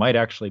 So it might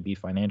actually be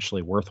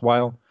financially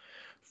worthwhile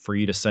for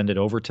you to send it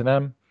over to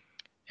them.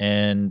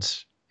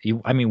 And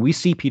I mean, we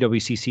see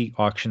PWCC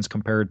auctions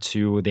compared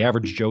to the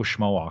average Joe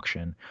Schmo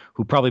auction,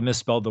 who probably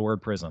misspelled the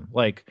word prism.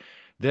 Like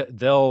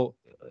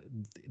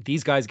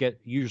these guys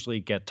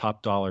usually get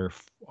top dollar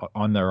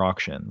on their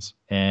auctions.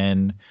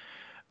 And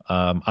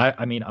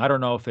I mean, I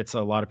don't know if it's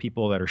a lot of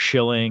people that are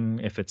shilling,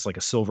 if it's like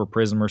a silver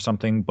prism or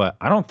something, but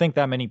I don't think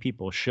that many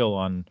people shill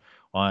on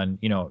I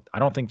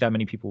don't think that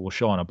many people will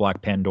shill on a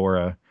Black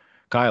Pandora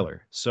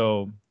Kyler.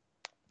 So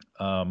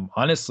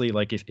honestly,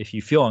 like if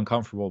you feel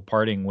uncomfortable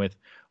parting with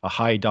a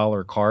high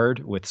dollar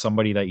card with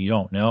somebody that you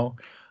don't know,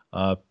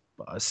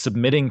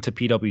 submitting to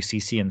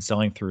PWCC and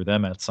selling through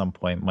them at some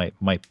point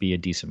might be a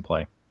decent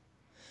play.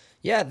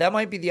 Yeah, that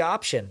might be the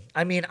option.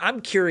 I mean,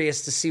 I'm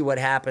curious to see what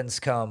happens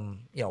come,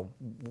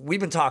 we've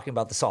been talking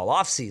about this all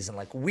off season.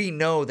 Like we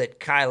know that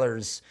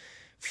Kyler's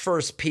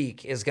first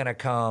peak is going to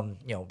come,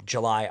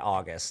 July,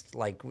 August.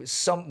 Like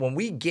when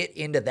we get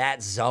into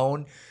that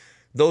zone,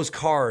 those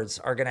cards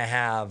are going to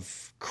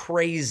have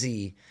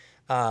crazy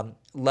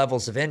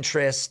levels of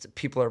interest.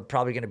 People are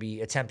probably going to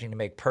be attempting to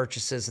make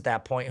purchases at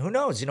that point. Who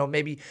knows?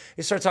 Maybe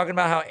you start talking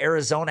about how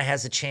Arizona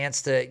has a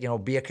chance to,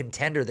 be a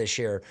contender this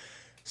year.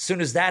 As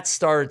soon as that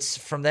starts,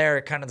 from there,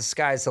 kind of the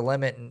sky's the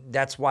limit. And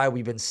that's why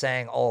we've been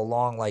saying all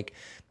along, like,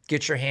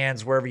 get your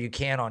hands wherever you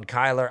can on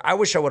Kyler. I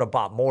wish I would have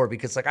bought more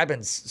because, like, I've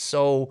been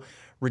so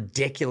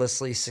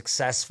ridiculously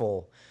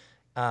successful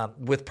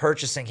with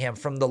purchasing him,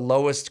 from the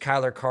lowest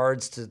Kyler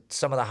cards to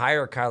some of the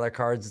higher Kyler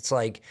cards. It's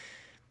like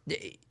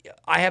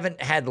I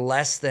haven't had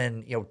less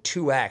than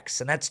 2x,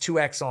 and that's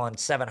 2x on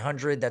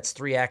 700. That's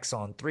 3x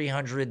on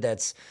 300.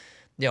 That's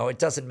it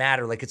doesn't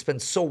matter. Like it's been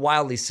so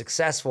wildly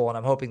successful, and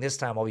I'm hoping this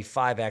time I'll be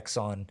 5x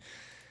on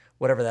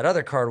whatever that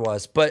other card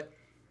was. But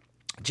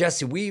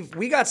Jesse,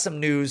 we got some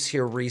news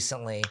here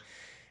recently.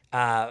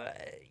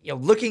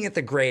 Looking at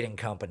the grading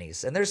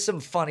companies, and there's some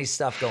funny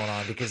stuff going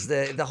on because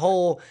the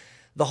whole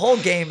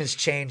game is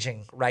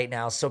changing right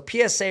now. So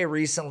PSA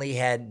recently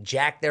had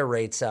jacked their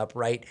rates up,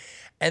 right?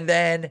 And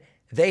then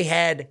they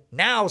had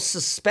now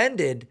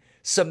suspended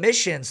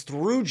submissions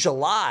through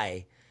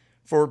July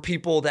for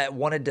people that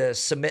wanted to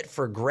submit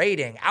for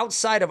grading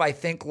outside of, I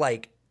think,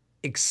 like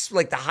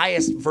the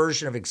highest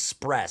version of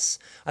Express.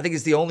 I think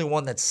is the only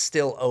one that's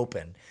still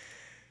open.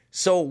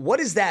 So what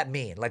does that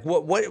mean? Like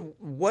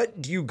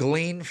what do you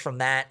glean from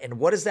that? And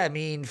what does that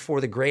mean for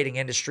the grading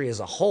industry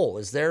as a whole?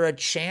 Is there a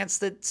chance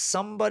that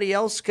somebody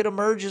else could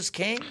emerge as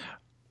king?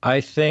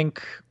 I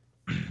think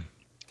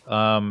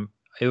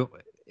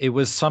it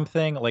was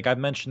something like I've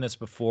mentioned this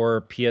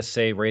before.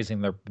 PSA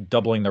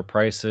doubling their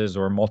prices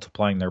or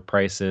multiplying their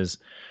prices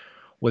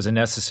was a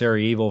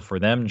necessary evil for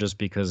them just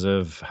because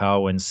of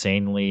how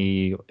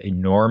insanely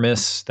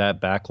enormous that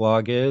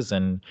backlog is.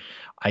 And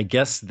I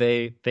guess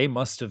they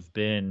must have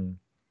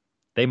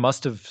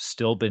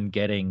still been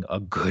getting a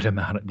good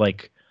amount of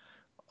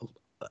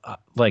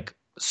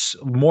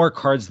more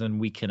cards than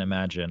we can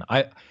imagine.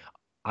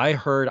 I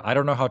heard, I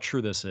don't know how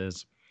true this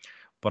is,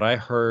 but I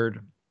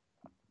heard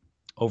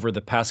over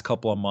the past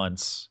couple of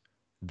months,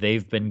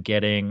 they've been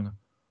getting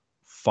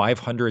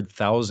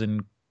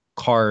 500,000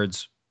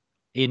 cards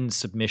in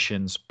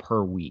submissions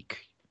per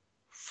week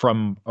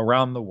from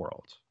around the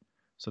world.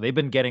 So they've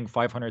been getting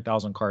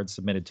 500,000 cards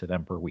submitted to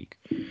them per week.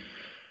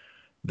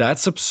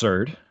 That's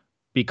absurd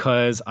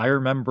because I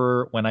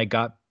remember when I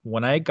got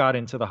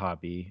into the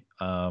hobby,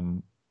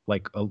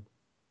 like a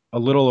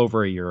little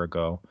over a year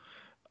ago,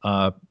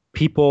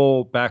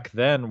 people back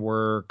then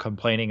were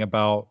complaining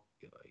about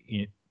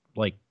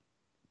like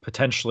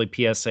potentially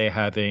PSA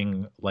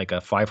having like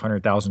a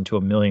 500,000 to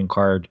a million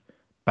card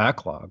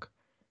backlog.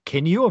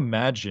 Can you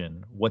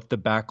imagine what the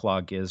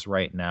backlog is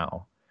right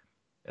now?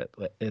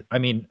 I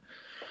mean,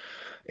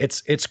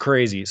 it's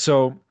crazy.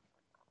 So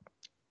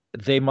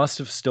they must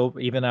have still,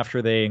 even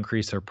after they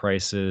increased their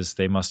prices,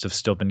 they must have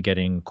still been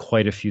getting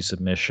quite a few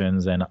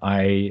submissions. And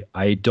I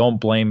don't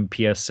blame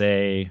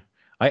PSA.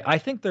 I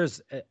think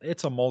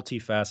it's a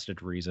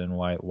multifaceted reason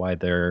why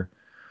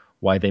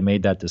they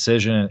made that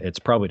decision. It's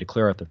probably to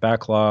clear out the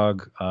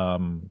backlog.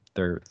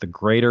 The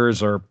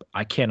graders are,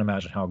 I can't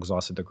imagine how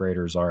exhausted the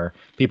graders are.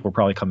 People are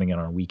probably coming in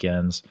on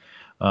weekends,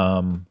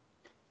 and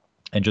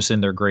just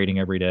in there grading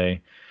every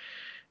day.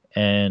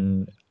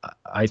 And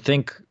I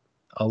think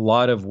a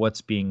lot of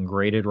what's being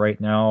graded right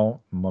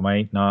now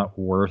might not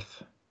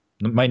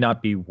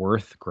be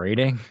worth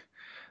grading.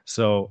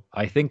 So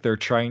I think they're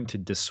trying to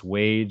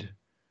dissuade,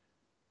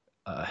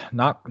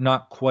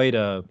 not quite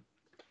a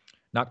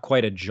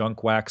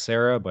junk wax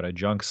era, but a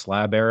junk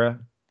slab era.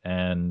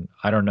 And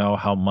I don't know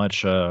how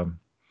much. I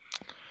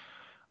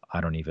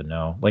don't even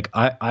know. Like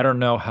I don't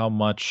know how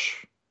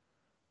much.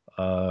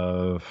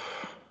 I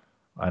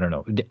don't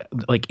know.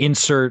 Like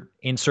insert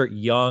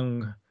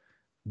young,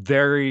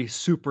 very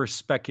super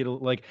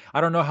speculative. Like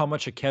I don't know how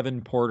much a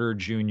Kevin Porter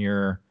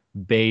Jr.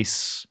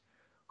 base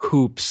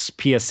hoops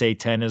PSA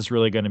 10 is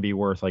really going to be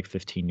worth like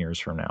 15 years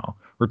from now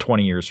or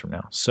 20 years from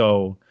now.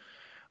 So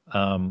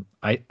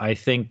I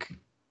think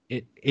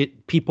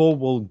people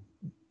will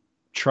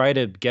try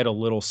to get a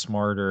little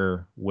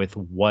smarter with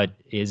what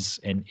is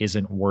and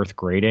isn't worth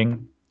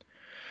grading.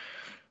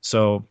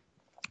 So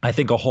I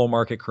think a whole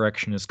market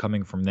correction is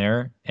coming from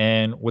there.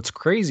 And what's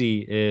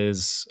crazy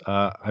is,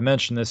 I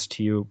mentioned this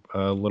to you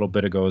a little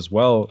bit ago as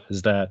well,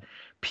 is that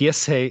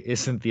PSA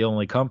isn't the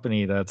only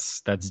company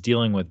that's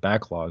dealing with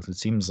backlogs. It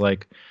seems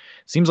like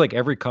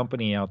every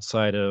company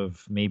outside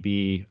of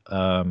maybe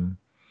outside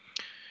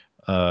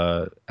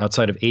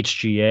of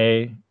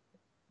HGA,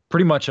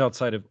 pretty much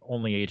outside of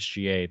only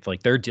HGA,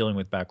 like they're dealing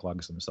with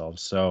backlogs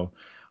themselves. So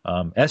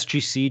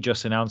SGC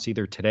just announced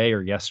either today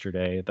or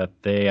yesterday that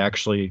they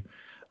actually,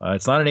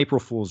 it's not an April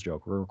Fool's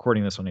joke. We're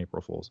recording this on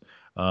April Fool's.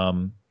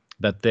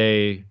 That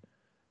they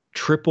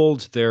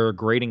tripled their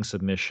grading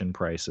submission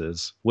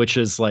prices, which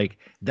is like,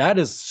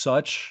 that's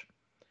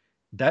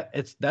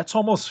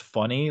almost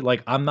funny.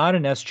 Like, I'm not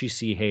an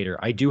SGC hater.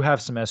 I do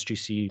have some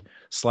SGC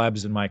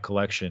slabs in my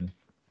collection,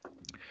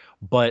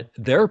 but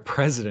their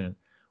president,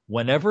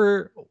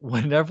 whenever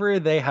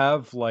they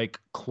have like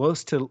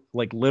close to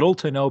like little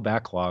to no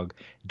backlog,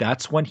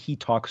 that's when he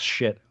talks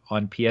shit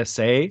on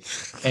PSA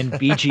and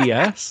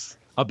BGS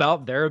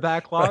about their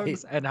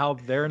backlogs and how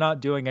they're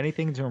not doing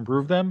anything to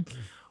improve them,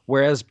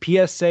 whereas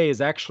PSA is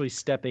actually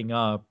stepping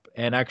up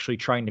and actually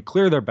trying to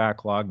clear their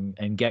backlog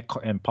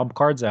and pump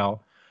cards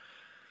out.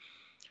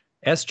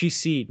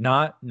 SGC,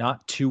 not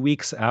 2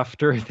 weeks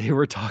after they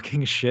were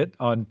talking shit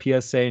on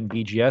PSA and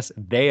BGS,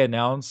 they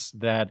announced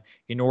that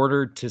in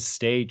order to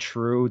stay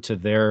true to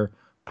their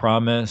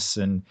promise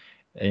and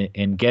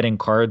getting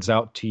cards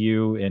out to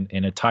you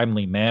in a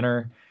timely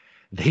manner,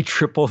 they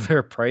triple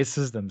their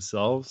prices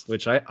themselves,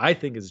 which I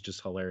think is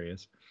just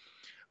hilarious.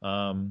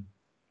 And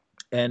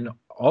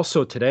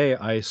also today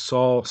I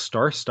saw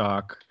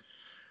StarStock.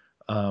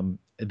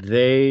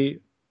 They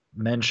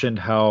mentioned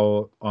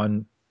how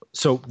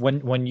so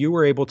when you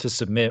were able to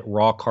submit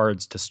raw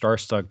cards to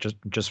StarStock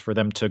just for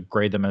them to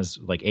grade them as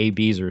like A,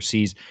 Bs, or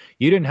Cs,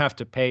 you didn't have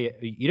to pay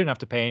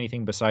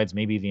anything besides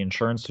maybe the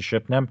insurance to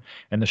ship them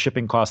and the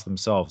shipping costs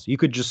themselves. You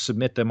could just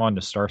submit them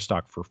onto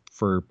StarStock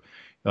for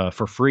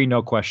free,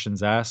 no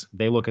questions asked.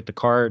 They look at the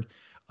card.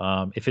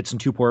 If it's in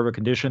too poor of a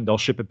condition, they'll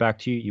ship it back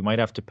to you. You might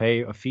have to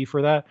pay a fee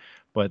for that,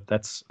 but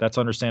that's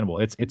understandable.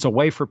 It's a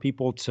way for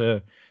people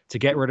to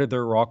get rid of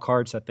their raw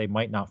cards that they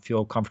might not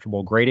feel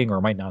comfortable grading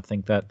or might not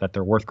think that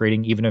they're worth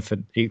grading, even if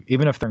they're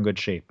in good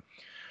shape.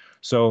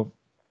 So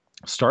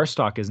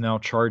StarStock is now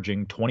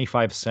charging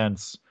 25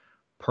 cents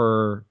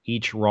per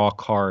each raw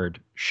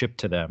card shipped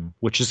to them,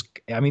 which is,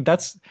 I mean,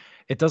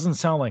 it doesn't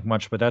sound like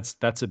much, but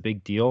that's a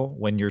big deal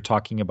when you're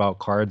talking about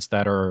cards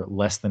that are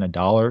less than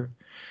 $1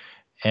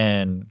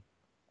 and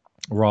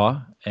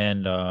raw.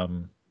 And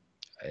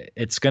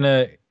it's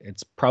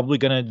probably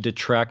gonna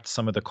detract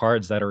some of the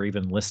cards that are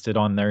even listed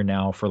on there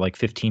now for like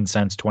 15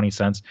 cents, 20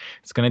 cents.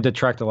 It's gonna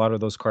detract a lot of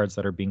those cards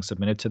that are being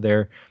submitted to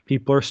there.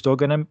 People are still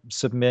gonna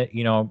submit,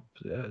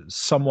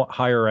 somewhat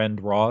higher end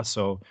raw.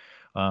 So,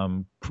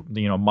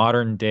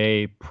 modern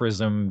day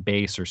Prism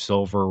base or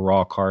silver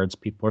raw cards,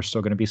 people are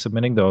still gonna be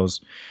submitting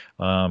those.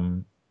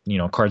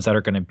 Cards that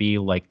are gonna be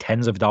like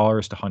tens of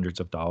dollars to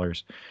hundreds of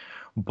dollars.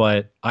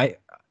 But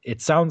it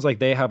sounds like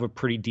they have a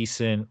pretty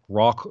decent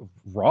raw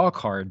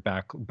card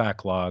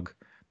backlog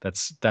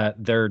that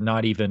they're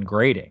not even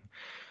grading.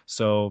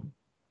 So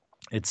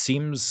it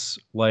seems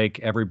like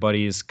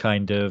everybody's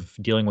kind of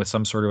dealing with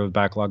some sort of a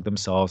backlog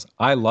themselves.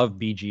 I love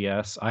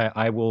BGS.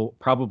 I will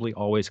probably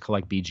always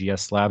collect BGS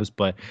slabs,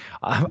 but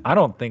I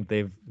don't think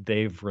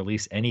they've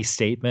released any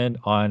statement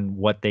on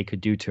what they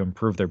could do to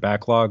improve their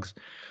backlogs.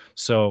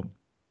 So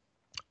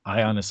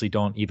I honestly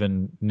don't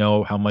even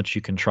know how much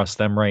you can trust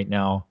them right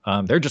now.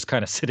 They're just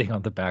kind of sitting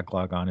on the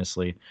backlog,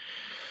 honestly.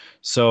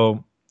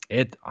 So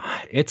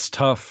it's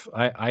tough.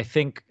 I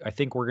think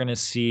we're gonna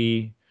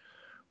see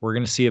we're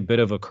going to see a bit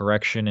of a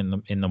correction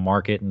in the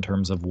market in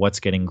terms of what's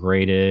getting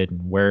graded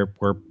and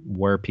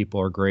where people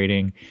are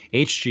grading.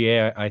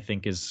 HGA, I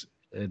think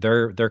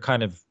they're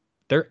kind of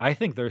I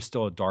think they're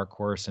still a dark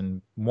horse,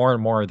 and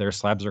more their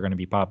slabs are going to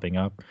be popping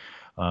up.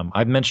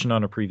 I've mentioned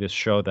on a previous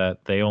show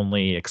that they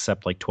only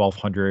accept like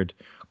 1,200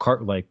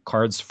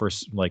 cards for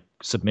like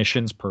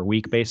submissions per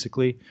week,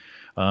 basically,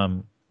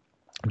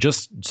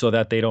 just so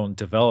that they don't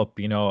develop,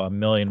 a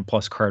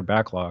 1,000,000+ card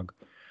backlog.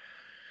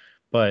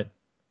 But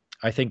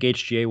I think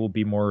HGA will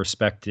be more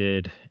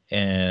respected,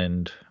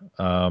 and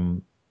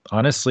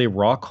honestly,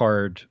 raw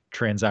card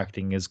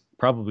transacting is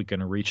probably going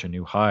to reach a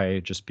new high,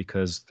 just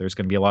because there's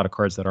going to be a lot of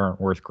cards that aren't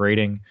worth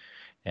grading,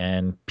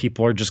 and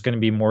people are just going to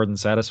be more than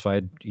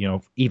satisfied,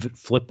 even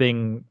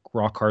flipping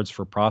raw cards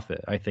for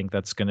profit. I think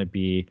we're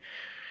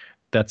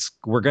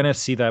going to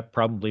see that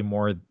probably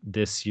more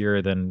this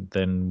year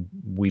than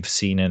we've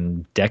seen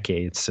in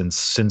decades,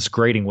 since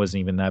grading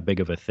wasn't even that big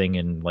of a thing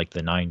in like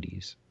the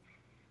 90s.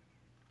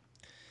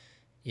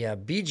 Yeah,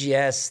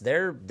 BGS,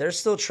 they're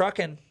still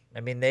trucking. I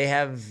mean, they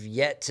have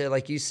yet to,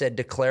 like you said,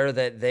 declare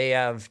that they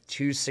have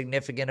too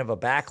significant of a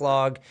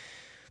backlog.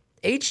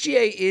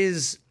 HGA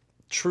is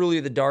truly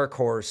the dark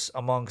horse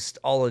amongst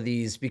all of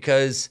these,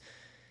 because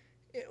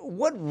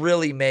what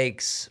really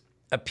makes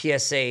a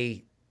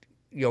PSA,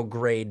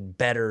 grade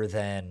better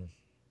than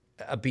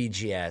a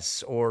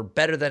BGS or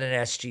better than an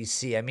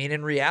SGC? I mean,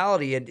 in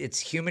reality, it's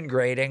human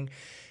grading,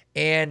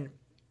 and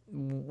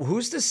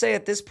who's to say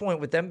at this point,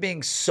 with them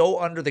being so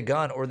under the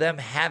gun, or them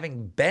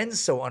having been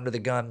so under the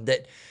gun,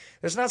 that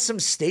there's not some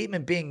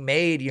statement being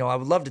made? I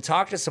would love to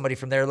talk to somebody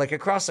from there, like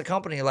across the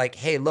company, like,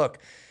 hey, look,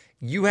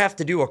 you have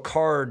to do a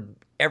card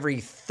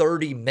every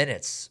 30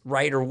 minutes,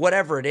 right? Or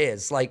whatever it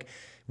is. Like,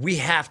 we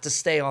have to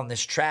stay on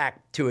this track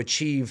to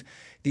achieve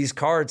these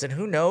cards. And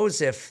who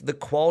knows if the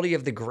quality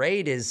of the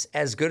grade is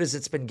as good as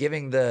it's been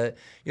giving the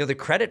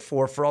credit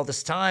for all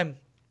this time,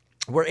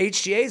 where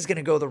HGA is going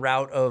to go the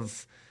route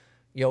of,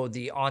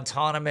 the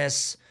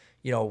autonomous,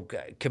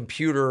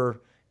 computer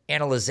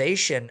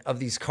analyzation of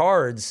these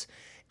cards.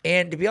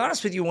 And to be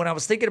honest with you, when I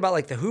was thinking about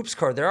like the hoops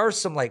card, there are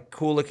some like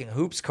cool looking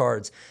hoops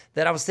cards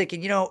that I was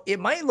thinking, it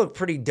might look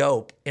pretty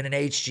dope in an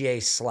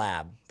HGA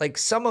slab. Like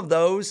some of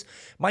those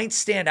might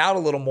stand out a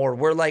little more,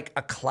 where like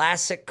a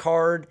classic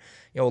card,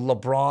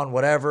 LeBron,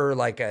 whatever,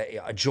 like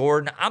a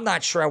Jordan, I'm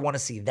not sure I want to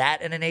see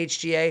that in an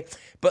HGA,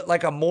 but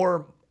like a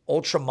more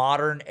ultra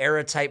modern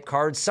era type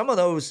card, some of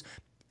those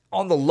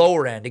on the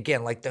lower end,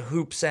 again, like the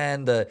hoops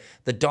end, the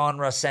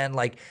Donruss end,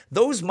 like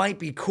those might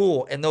be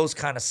cool in those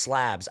kind of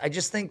slabs. I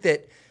just think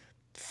that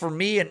for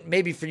me, and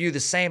maybe for you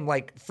the same,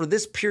 like for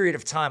this period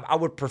of time, I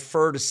would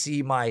prefer to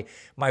see my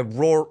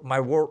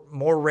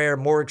more rare,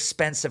 more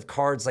expensive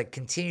cards like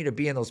continue to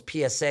be in those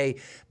PSA,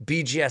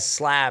 BGS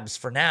slabs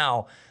for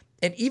now.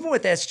 And even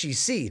with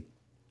SGC,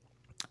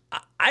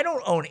 I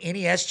don't own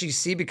any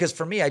SGC, because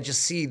for me, I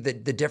just see the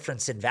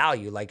difference in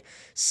value, like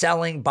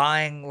selling,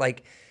 buying,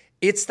 like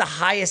it's the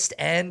highest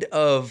end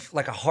of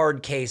like a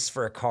hard case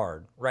for a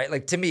card, right?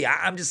 Like to me,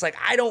 I'm just like,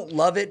 I don't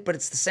love it, but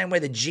it's the same way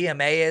the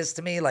GMA is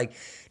to me. Like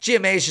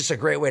GMA is just a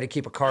great way to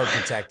keep a card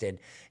protected.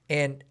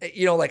 And,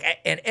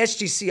 and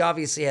SGC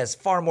obviously has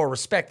far more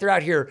respect. They're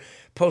out here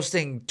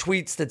posting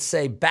tweets that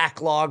say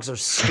backlogs are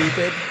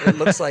stupid. It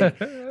looks like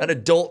an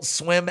Adult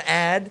Swim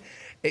ad,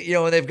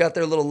 and they've got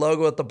their little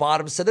logo at the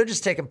bottom. So they're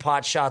just taking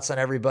pot shots on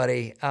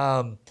everybody.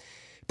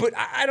 But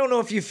I don't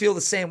know if you feel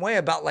the same way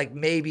about like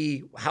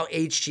maybe how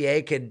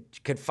HGA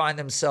could find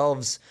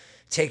themselves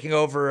taking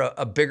over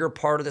a bigger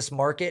part of this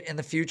market in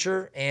the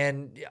future,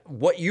 and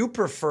what you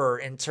prefer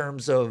in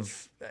terms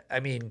of,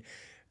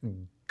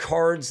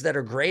 cards that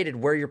are graded,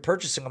 where you're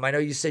purchasing them. I know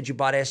you said you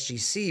bought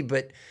SGC,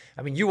 but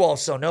you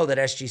also know that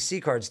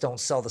SGC cards don't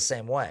sell the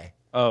same way.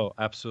 Oh,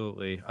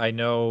 absolutely. I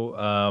know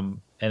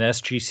an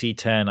SGC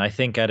 10, I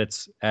think at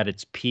its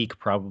peak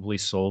probably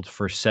sold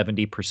for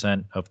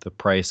 70% of the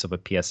price of a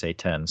PSA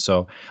 10.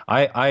 So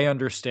I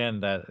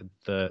understand that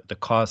the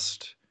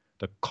cost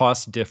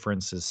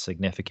difference is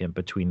significant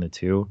between the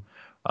two.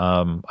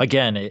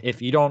 Again,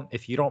 if you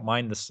don't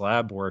mind the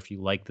slab, or if you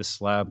like the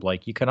slab,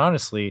 like you can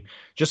honestly,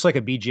 just like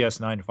a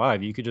BGS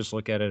 9.5, you could just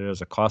look at it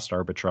as a cost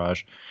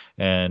arbitrage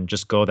and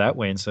just go that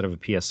way instead of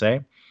a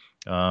PSA.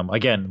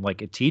 Again,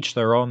 like to each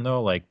their own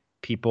though. Like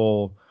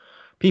people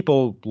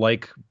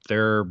like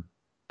their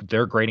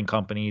grading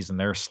companies and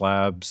their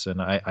slabs,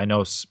 and I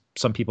know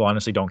some people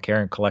honestly don't care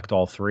and collect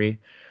all three.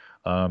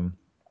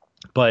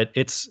 But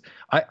it's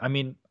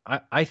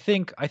I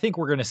think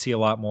we're going to see a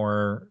lot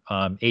more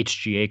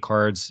HGA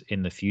cards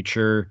in the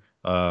future.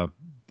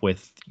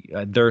 With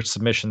their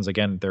submissions,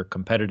 again, they're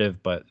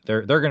competitive, but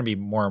they're going to be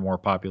more and more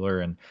popular.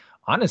 And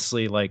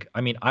honestly, like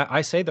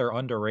I say they're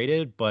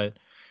underrated, but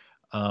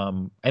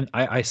and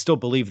I still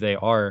believe they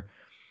are.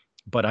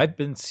 But I've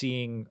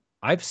seen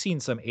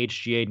some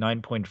HGA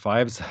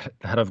 9.5s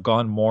that have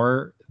gone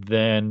more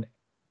than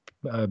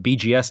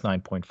BGS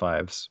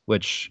 9.5s,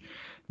 which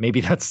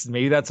maybe that's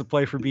a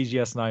play for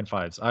BGS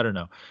 9.5s. I don't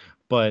know,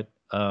 but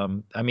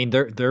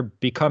they're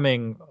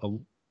becoming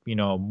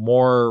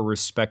more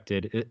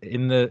respected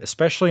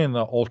especially in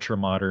the ultra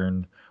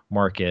modern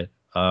market.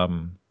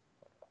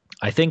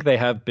 I think they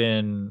have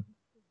been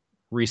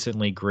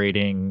recently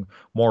grading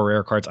more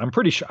rare cards. I'm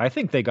pretty sure. I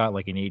think they got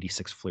like an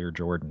 86 Fleer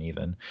Jordan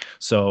even.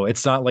 So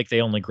it's not like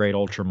they only grade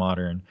ultra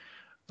modern.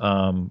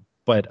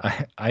 But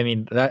I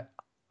mean that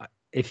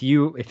if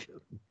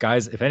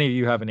guys, if any of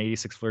you have an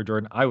 86 Fleer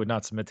Jordan, I would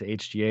not submit to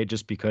HGA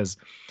just because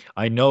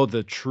I know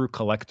the true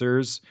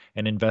collectors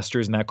and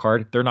investors in that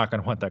card, they're not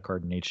going to want that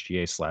card in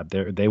HGA slab.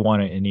 They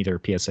want it in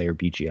either PSA or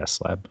BGS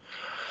slab.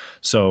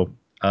 So,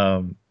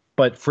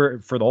 but for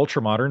the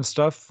ultra modern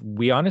stuff,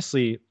 we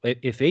honestly,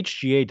 if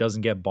HGA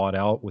doesn't get bought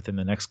out within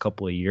the next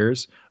couple of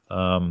years,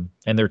 and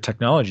their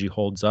technology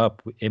holds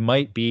up, it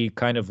might be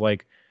kind of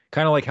like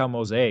how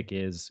Mosaic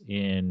is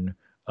in,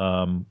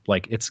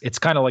 like it's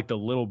kind of like the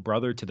little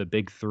brother to the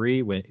big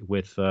three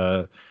with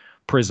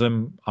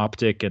Prism,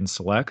 Optic, and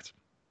Select.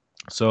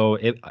 So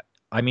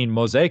I mean,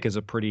 Mosaic is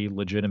a pretty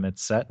legitimate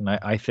set, and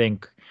I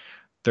think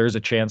there's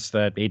a chance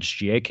that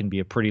HGA can be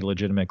a pretty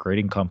legitimate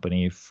grading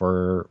company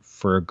for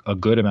a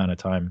good amount of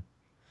time.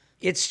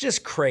 It's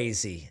just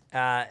crazy.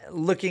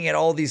 Looking at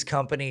all these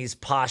companies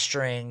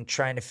posturing,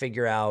 trying to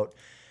figure out,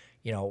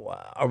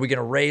 are we going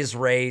to raise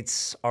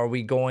rates? Are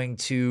we going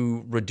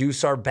to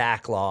reduce our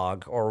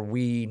backlog? Or are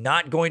we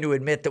not going to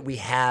admit that we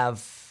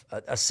have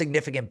a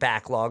significant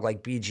backlog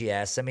like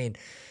BGS? I mean,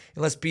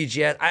 unless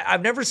BGS,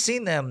 I've never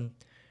seen them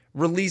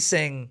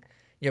releasing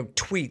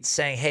tweets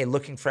saying, hey,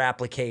 looking for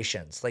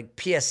applications. Like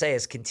PSA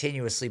has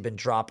continuously been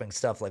dropping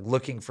stuff like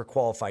looking for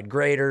qualified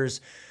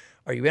graders.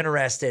 Are you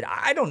interested?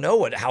 I don't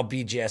know how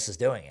BGS is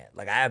doing it.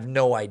 Like, I have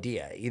no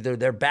idea. Either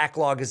their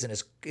backlog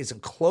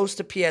isn't close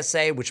to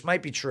PSA, which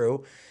might be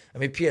true. I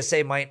mean,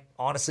 PSA might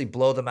honestly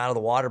blow them out of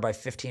the water by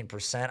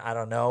 15%. I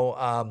don't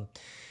know.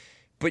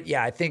 But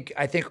yeah, I think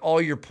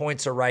all your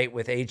points are right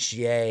with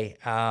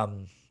HGA.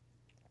 I'm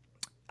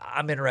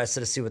interested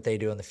to see what they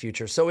do in the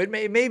future. So it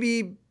may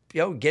be,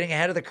 getting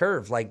ahead of the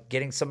curve, like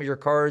getting some of your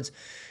cards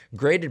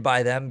graded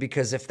by them,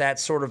 because if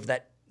that's sort of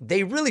that,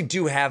 they really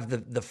do have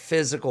the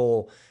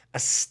physical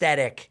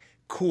aesthetic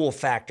cool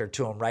factor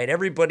to them, right?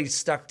 Everybody's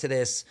stuck to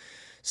this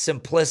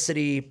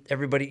simplicity.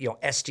 Everybody,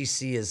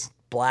 SGC is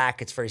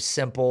black. It's very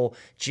simple.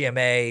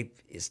 GMA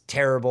is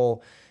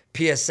terrible.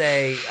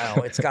 PSA,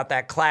 it's got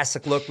that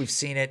classic look. We've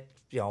seen it,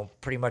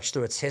 pretty much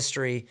through its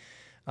history.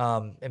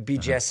 And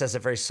BGS has a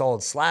very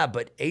solid slab,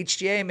 but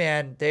HGA,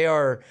 man, they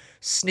are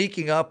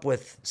sneaking up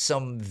with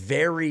some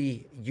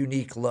very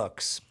unique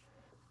looks.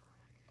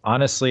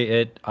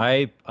 Honestly,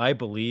 I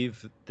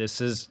believe this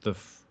is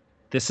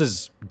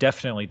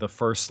definitely the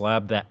first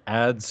slab that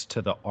adds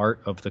to the art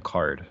of the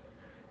card,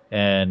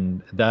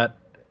 and that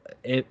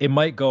it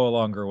might go a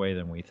longer way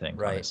than we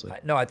think. Right? Honestly.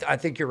 No, I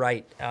think you're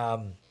right.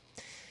 And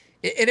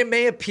it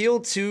may appeal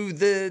to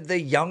the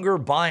younger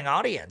buying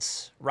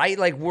audience, right?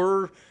 Like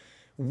we're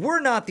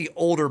not the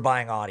older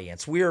buying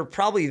audience. We're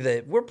probably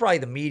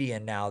the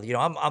median now.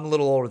 I'm a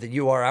little older than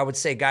you are. I would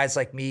say guys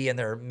like me in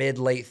their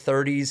mid-late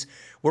 30s,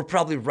 we're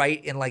probably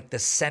right in like the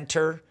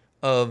center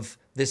of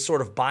this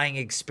sort of buying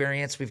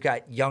experience. We've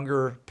got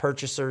younger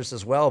purchasers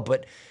as well,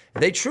 but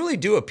they truly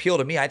do appeal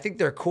to me. I think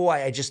they're cool.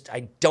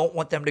 I don't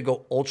want them to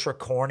go ultra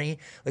corny.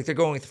 Like they're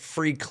going with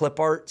free clip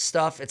art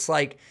stuff. It's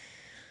like,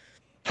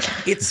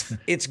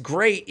 it's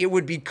great. It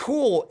would be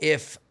cool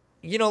if,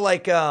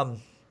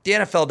 the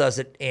NFL does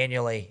it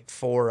annually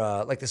for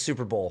like the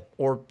Super Bowl,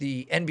 or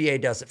the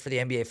NBA does it for the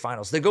NBA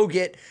Finals. They go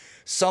get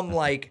some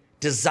like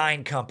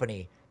design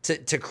company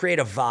to create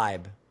a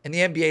vibe. And the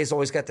NBA's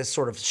always got this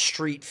sort of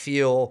street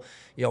feel,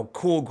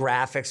 cool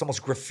graphics,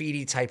 almost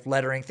graffiti type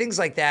lettering, things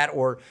like that.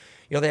 Or,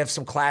 they have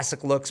some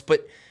classic looks,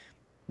 but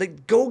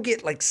like go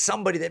get like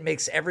somebody that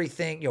makes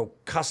everything,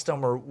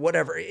 custom or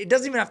whatever. It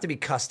doesn't even have to be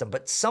custom,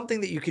 but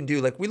something that you can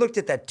do. Like we looked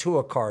at that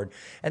Tua card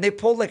and they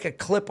pulled like a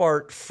clip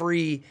art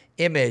free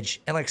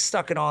image and like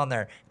stuck it on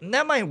there. And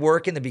that might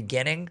work in the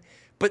beginning,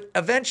 but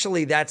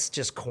eventually that's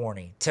just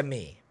corny to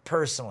me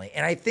personally.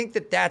 And I think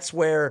that that's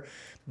where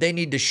they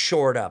need to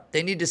shore it up.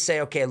 They need to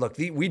say, okay, look,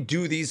 we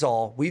do these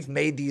all. We've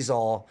made these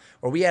all.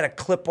 Or we had a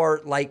clip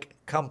art like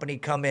company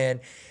come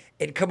in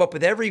and come up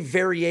with every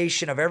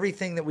variation of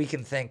everything that we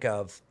can think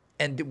of.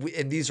 And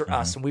these are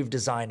us, and we've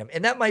designed them.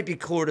 And that might be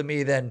cooler to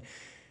me than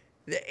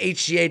the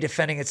HGA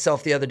defending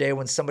itself the other day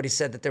when somebody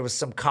said that there was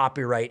some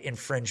copyright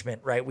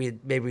infringement, right?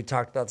 Maybe we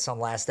talked about this on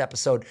last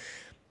episode.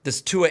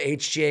 This Tua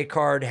HGA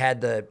card had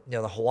the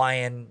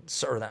Hawaiian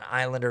or the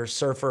Islander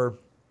surfer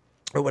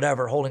or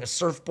whatever holding a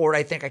surfboard,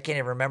 I think. I can't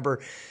even remember.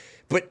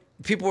 But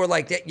people were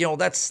like,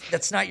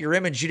 that's not your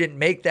image. You didn't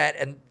make that.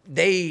 And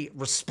they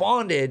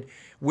responded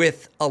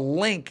with a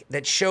link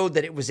that showed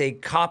that it was a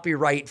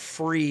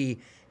copyright-free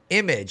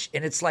image.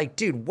 And it's like,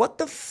 dude, what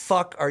the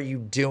fuck are you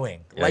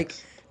doing? Yikes. Like,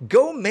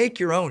 go make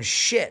your own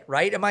shit,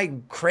 right? Am I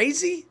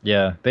crazy?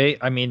 Yeah,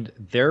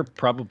 they're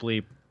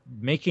probably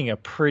making a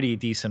pretty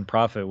decent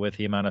profit with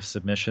the amount of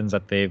submissions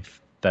that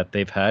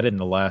they've had in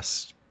the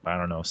last, I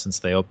don't know, since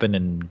they opened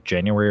in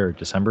January or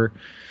December.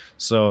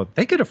 So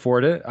they could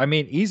afford it. I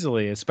mean,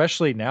 easily,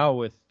 especially now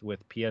with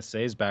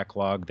PSA's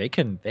backlog, they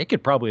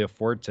could probably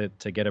afford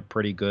to get a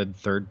pretty good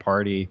third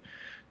party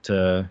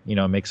to,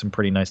 make some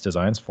pretty nice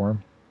designs for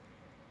them.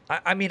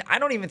 I mean, I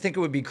don't even think it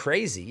would be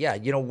crazy. Yeah,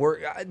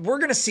 we're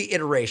gonna see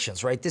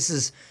iterations, right? This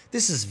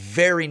is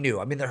very new.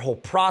 I mean, their whole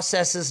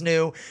process is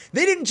new.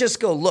 They didn't just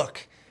go,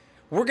 look,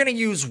 we're gonna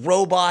use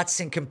robots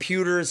and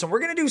computers, and we're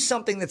gonna do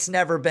something that's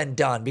never been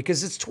done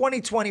because it's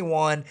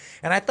 2021,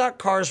 and I thought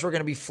cars were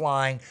gonna be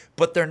flying,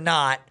 but they're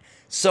not.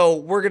 So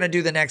we're gonna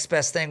do the next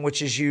best thing,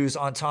 which is use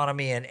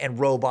autonomy and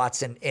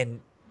robots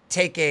and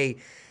take a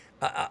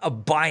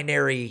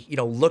binary,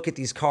 look at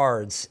these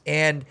cards.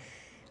 And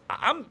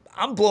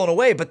I'm blown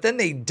away, but then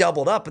they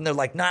doubled up and they're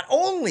like, not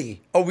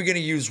only are we going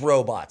to use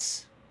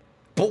robots,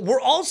 but we're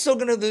also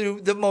going to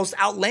do the most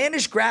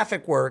outlandish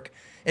graphic work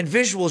and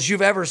visuals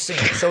you've ever seen.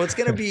 So it's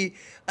going to be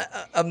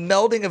a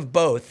melding of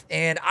both.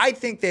 And I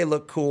think they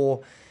look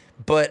cool,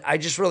 but I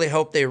just really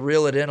hope they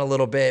reel it in a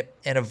little bit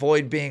and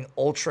avoid being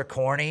ultra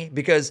corny,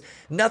 because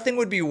nothing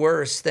would be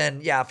worse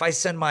than, if I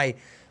send my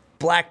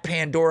Black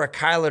Pandora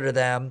Kyler to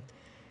them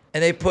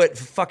and they put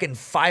fucking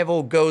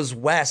 5-0 Goes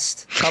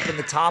West up in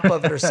the top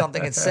of it or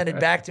something and send it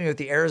back to me with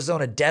the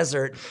Arizona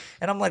desert.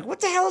 And I'm like,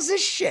 what the hell is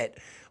this shit?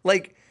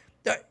 Like,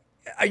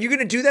 are you going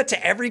to do that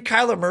to every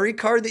Kyler Murray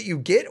card that you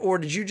get? Or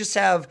did you just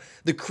have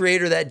the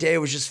creator that day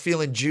was just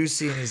feeling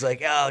juicy and he's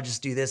like, oh,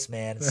 just do this,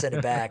 man, and send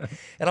it back.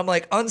 And I'm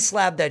like,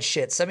 unslab that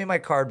shit. Send me my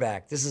card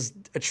back. This is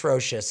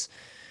atrocious.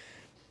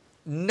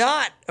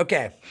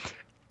 Okay,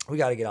 we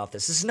got to get off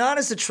this. This is not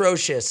as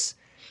atrocious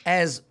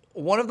as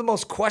one of the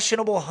most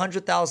questionable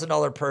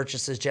 $100,000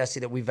 purchases,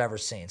 Jesse, that we've ever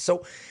seen.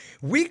 So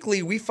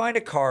weekly, we find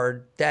a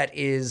card that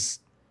is,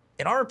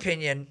 in our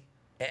opinion,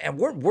 and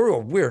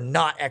we're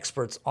not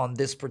experts on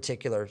this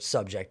particular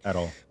subject at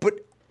all,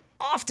 but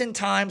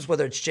oftentimes,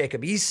 whether it's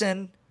Jacob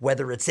Eason,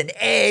 whether it's an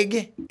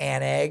egg,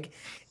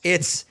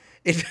 it's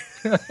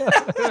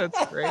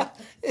that's great.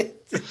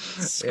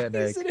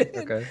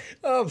 Okay.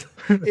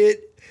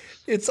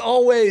 It's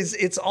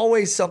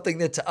always something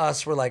that to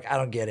us we're like, I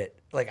don't get it.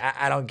 Like,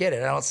 I don't get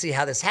it. I don't see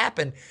how this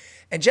happened.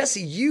 And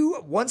Jesse, you,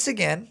 once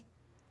again,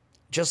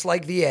 just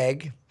like the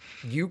egg,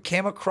 you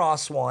came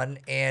across one,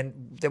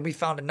 and then we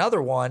found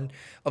another one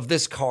of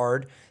this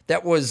card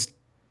that was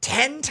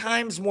 10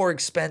 times more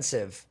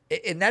expensive.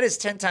 And that is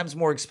 10 times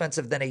more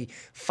expensive than a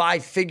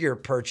 5-figure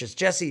purchase.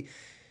 Jesse,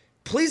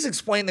 please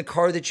explain the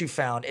card that you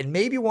found, and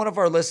maybe one of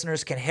our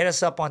listeners can hit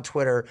us up on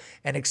Twitter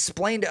and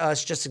explain to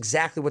us just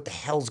exactly what the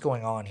hell's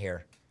going on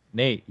here.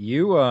 Nate,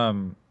 you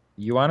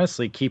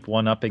honestly keep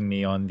one-upping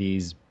me on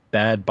these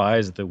bad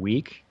buys of the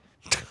week.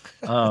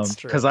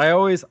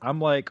 Because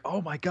I'm like,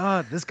 oh my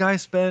God, this guy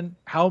spent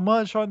how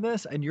much on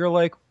this? And you're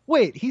like,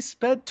 wait, he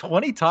spent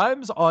 20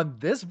 times on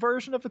this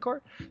version of the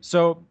card?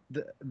 So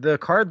the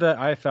card that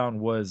I found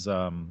was,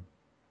 I'm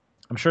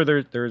sure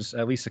there's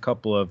at least a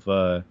couple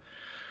of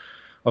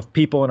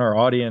people in our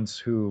audience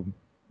who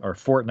are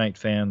Fortnite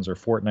fans or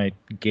Fortnite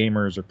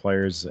gamers or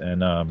players.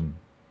 And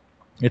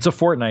it's a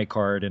Fortnite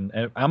card,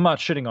 and I'm not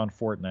shitting on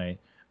Fortnite.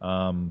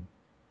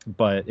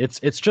 But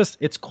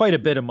it's quite a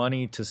bit of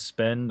money to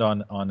spend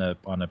on a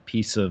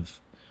piece of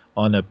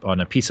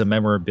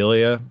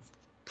memorabilia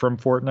from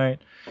Fortnite.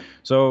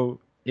 So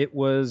it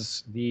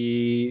was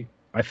I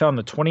found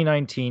the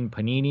 2019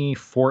 Panini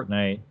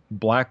Fortnite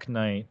Black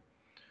Knight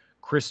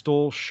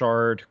Crystal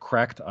Shard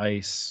Cracked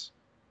Ice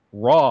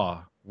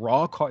raw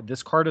card.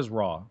 This card is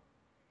raw.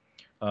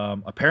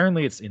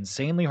 Apparently it's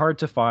insanely hard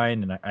to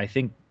find, and I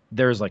think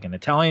there's like an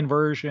Italian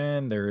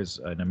version, there's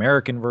an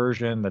American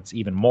version that's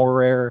even more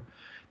rare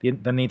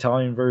than the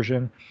Italian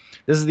version.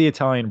 This is the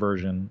Italian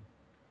version,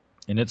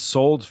 and it's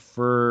sold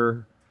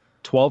for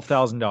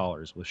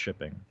 $12,000 with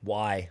shipping.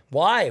 Why?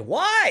 Raw.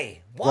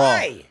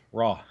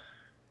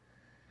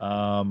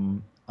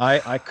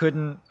 I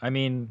couldn't. I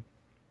mean,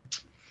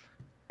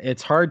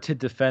 it's hard to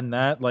defend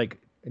that. Like,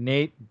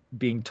 Nate,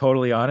 being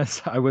totally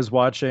honest,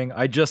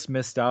 I just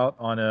missed out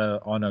on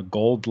a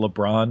gold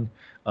LeBron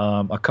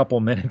a couple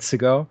minutes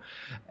ago,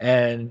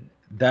 and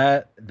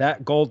that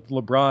gold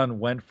LeBron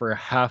went for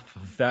half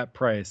of that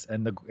price,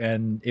 and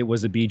it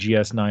was a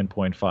BGS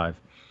 9.5.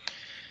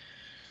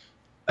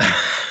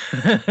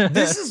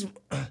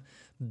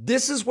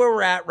 This is where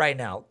we're at right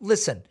now.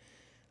 Listen,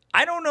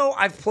 I don't know.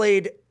 I've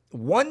played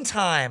one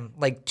time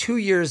like 2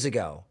 years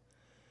ago.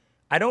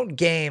 I don't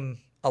game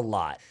a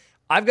lot.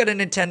 I've got a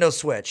Nintendo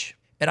Switch,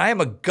 and I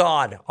am a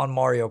god on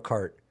Mario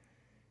Kart.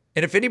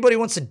 And if anybody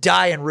wants to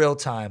die in real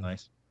time,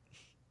 nice,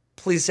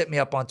 please hit me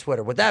up on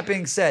Twitter. With that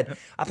being said,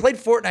 I played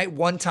Fortnite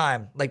one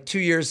time, like 2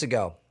 years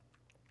ago.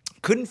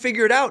 Couldn't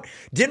figure it out.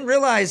 Didn't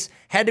realize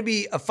had to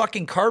be a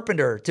fucking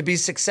carpenter to be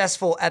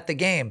successful at the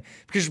game,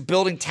 because you're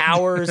building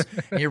towers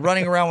and you're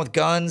running around with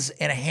guns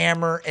and a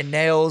hammer and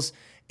nails,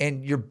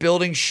 and you're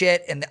building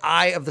shit, and the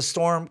eye of the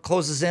storm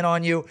closes in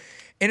on you.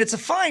 And it's a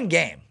fine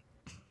game.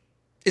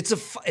 It's a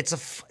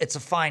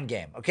fine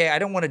game. Okay. I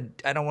don't want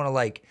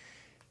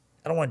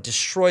to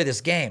destroy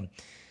this game,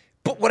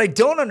 But what I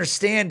don't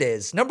understand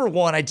is, number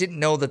one, I didn't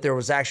know that there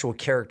was actual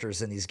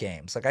characters in these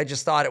games. Like, I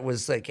just thought it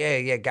was like,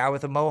 hey, yeah, guy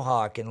with a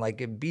mohawk and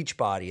like a beach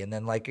body, and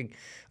then like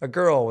a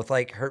girl with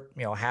like her,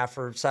 half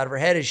her side of her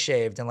head is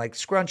shaved and like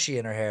scrunchy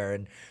in her hair,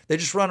 and they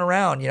just run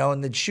around,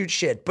 and then shoot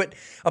shit. But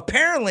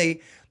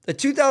apparently, the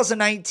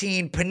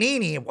 2019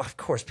 Panini, well, of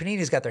course,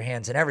 Panini's got their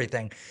hands in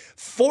everything.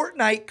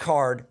 Fortnite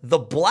card, the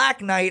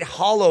Black Knight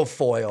Hollow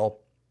Foil,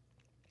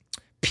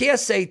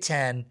 PSA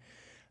 10,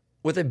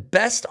 with a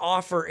best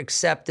offer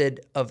accepted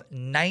of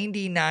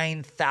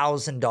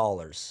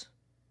 $99,000.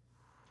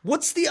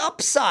 What's the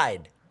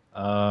upside?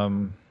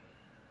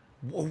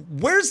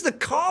 Where's the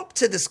comp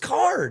to this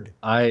card?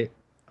 I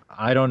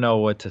don't know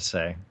what to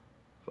say.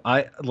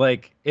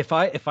 If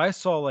I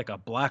saw like a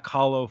black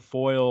hollow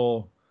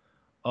foil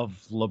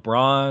of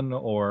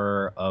LeBron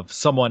or of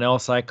someone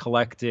else I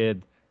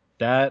collected,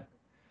 that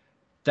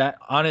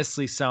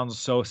honestly sounds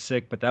so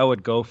sick, but that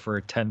would go for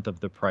a tenth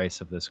of the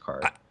price of this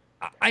card.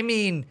 I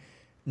mean,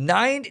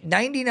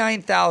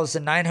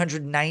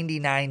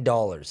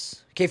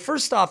 $99,999. Okay,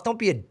 first off, don't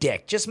be a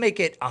dick. Just make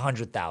it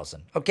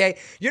 $100,000. Okay,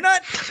 you're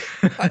not.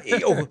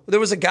 There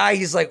was a guy.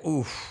 He's like,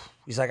 oof.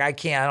 He's like, I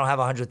can't. I don't have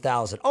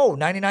 $100,000. Oh,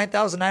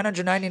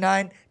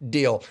 $99,999.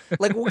 Deal.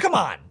 Like, well, come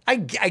on. I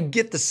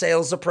get the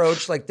sales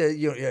approach. Like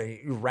you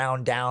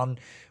round down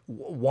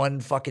one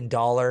fucking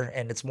dollar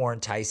and it's more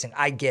enticing.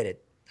 I get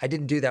it. I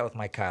didn't do that with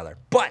my Kyler,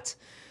 but.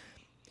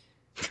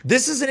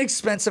 This is an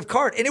expensive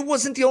card, and it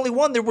wasn't the only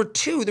one. There were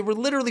two. There were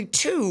literally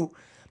two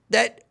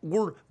that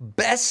were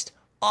best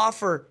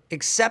offer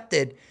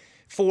accepted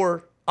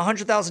for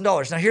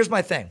 $100,000. Now, here's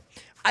my thing.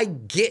 I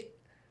get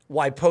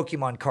why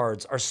Pokemon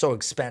cards are so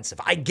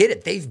expensive. I get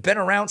it. They've been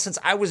around since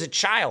I was a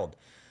child.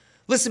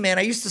 Listen, man,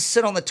 I used to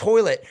sit on the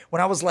toilet when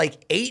I was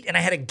like 8, and I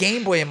had a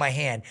Game Boy in my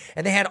hand,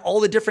 and they had all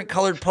the different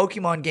colored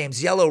Pokemon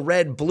games, yellow,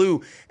 red,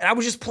 blue, and I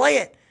would just play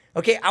it.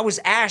 Okay, I was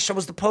Ash. I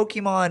was the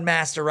Pokemon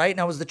master, right? And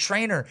I was the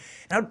trainer.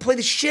 And I would play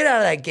the shit out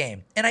of that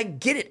game. And I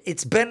get it.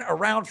 It's been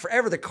around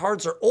forever. The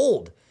cards are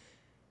old.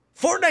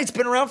 Fortnite's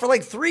been around for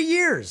like 3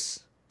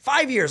 years,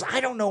 5 years. I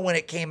don't know when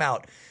it came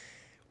out.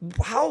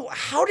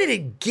 How did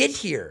it get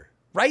here,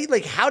 right?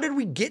 Like, how did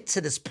we get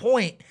to this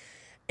point?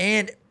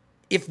 And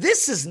if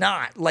this is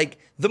not like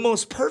the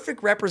most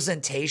perfect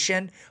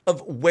representation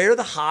of where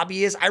the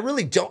hobby is, I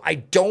really don't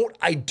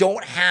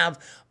have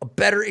a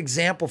better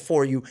example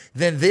for you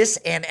than this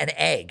and an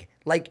egg.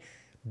 Like,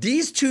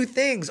 these two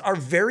things are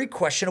very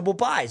questionable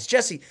buys.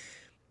 Jesse,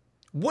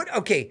 what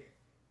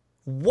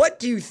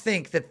do you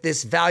think that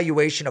this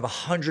valuation of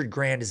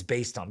 $100,000 is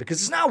based on?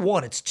 Because it's not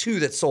one, it's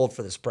two that sold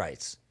for this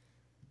price.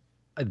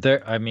 I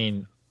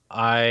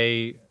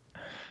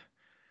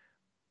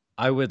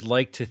would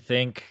like to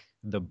think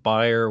the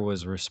buyer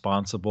was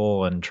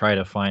responsible and try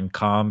to find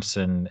comps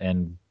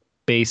and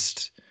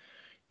based,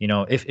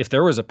 if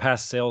there was a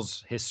past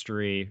sales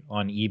history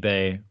on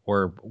eBay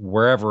or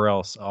wherever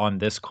else on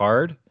this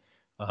card,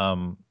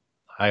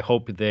 I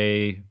hope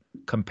they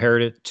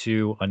compared it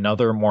to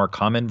another more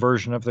common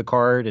version of the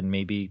card and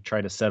maybe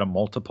try to set a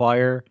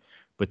multiplier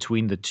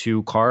between the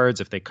two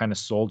cards if they kind of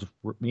sold,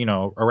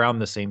 around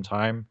the same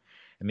time.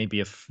 And maybe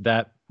if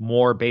that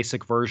more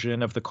basic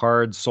version of the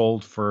card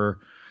sold for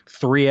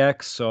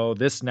 3x, so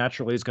this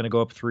naturally is going to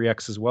go up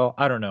 3x as well.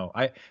 I don't know.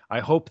 I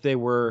hope they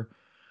were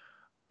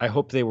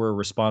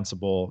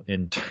responsible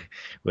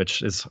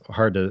which is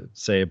hard to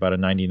say about a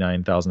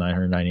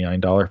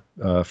 $99,999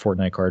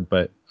 Fortnite card,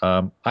 but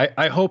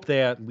I hope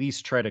they at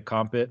least try to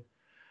comp it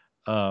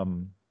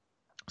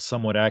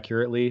somewhat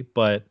accurately.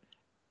 But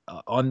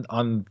on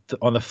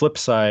the flip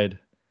side,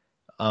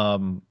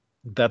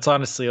 that's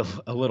honestly a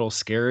little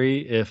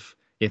scary if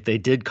they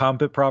did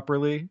comp it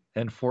properly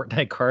and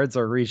Fortnite cards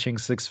are reaching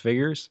six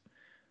figures.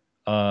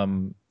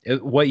 The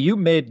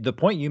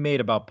point you made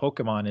about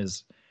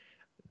Pokemon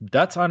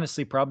that's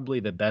honestly probably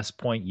the best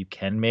point you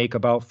can make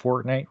about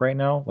Fortnite right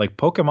now. Like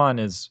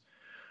Pokemon's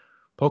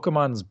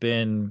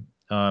been,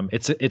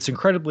 it's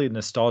incredibly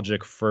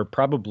nostalgic for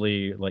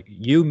probably like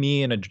you,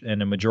 me,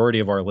 and a majority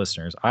of our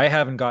listeners. I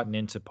haven't gotten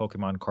into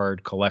Pokemon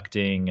card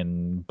collecting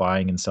and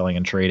buying and selling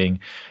and trading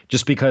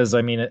just because,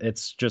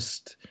 it's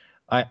just,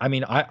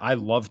 I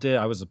loved it.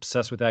 I was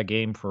obsessed with that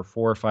game for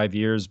 4 or 5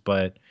 years,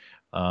 but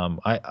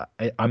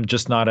I'm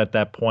just not at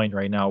that point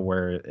right now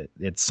where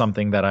it's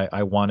something that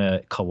I want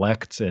to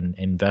collect and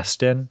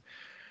invest in.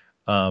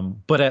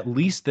 But at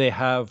least they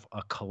have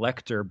a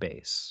collector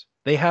base.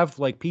 They have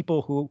like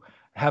people who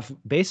have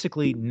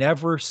basically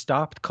never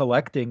stopped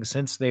collecting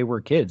since they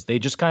were kids. They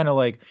just kind of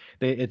like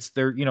it's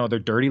their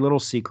dirty little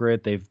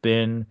secret. They've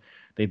been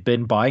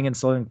buying and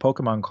selling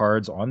Pokemon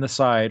cards on the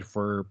side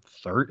for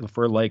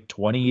like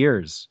 20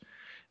 years.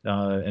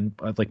 And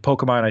like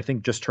Pokemon, I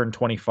think just turned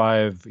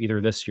 25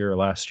 either this year or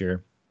last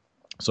year.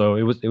 So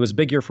it was a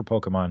big year for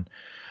Pokemon.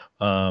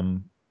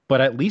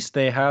 But at least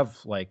they have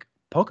like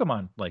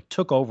Pokemon like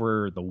took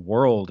over the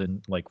world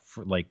and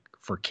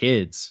for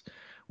kids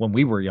when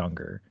we were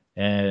younger.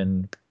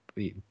 And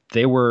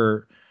they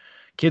were,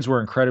 kids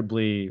were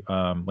incredibly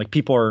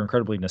people are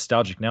incredibly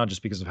nostalgic now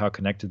just because of how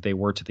connected they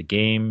were to the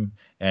game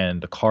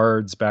and the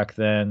cards back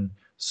then.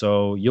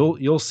 So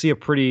you'll see a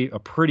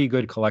pretty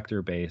good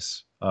collector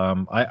base.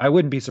 I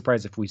wouldn't be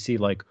surprised if we see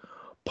like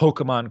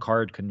Pokemon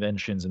card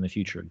conventions in the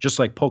future, just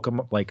like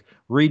Pokemon, like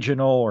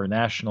regional or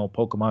national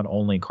Pokemon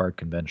only card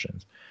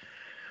conventions.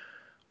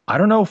 I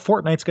don't know if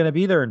Fortnite's going to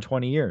be there in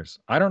 20 years.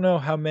 I don't know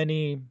how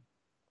many.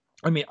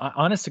 I mean,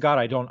 honest to God,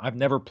 I've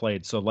never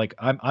played. So like,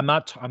 I'm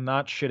not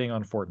shitting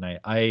on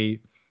Fortnite.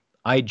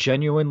 I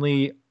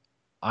genuinely,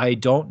 I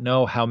don't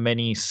know how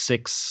many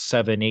 6,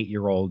 7,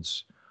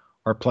 8-year-olds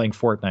are playing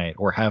Fortnite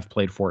or have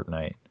played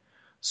Fortnite.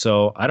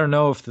 So I don't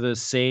know if the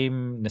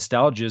same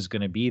nostalgia is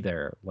going to be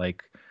there.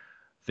 Like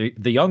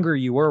the younger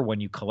you were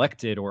when you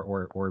collected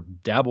or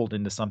dabbled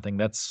into something,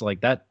 that's like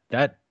that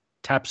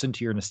taps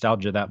into your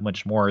nostalgia that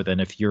much more than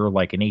if you're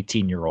like an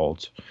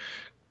 18-year-old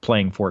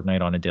playing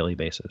Fortnite on a daily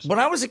basis. When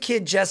I was a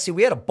kid, Jesse,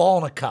 we had a ball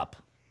and a cup.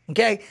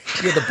 Okay?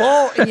 You had the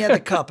ball and you had the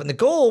cup. And the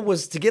goal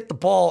was to get the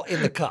ball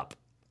in the cup.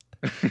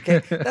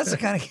 Okay? That's the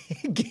kind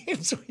of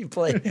games we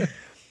played.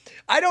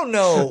 I don't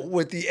know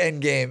what the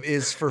end game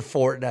is for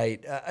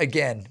Fortnite.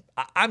 Again,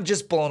 I'm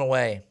just blown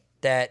away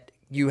that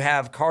you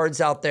have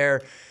cards out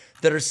there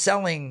that are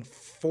selling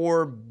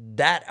for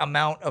that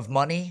amount of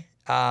money.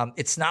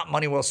 It's not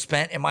money well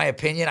spent, in my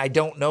opinion. I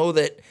don't know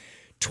that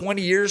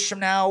 20 years from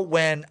now,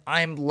 when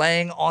I'm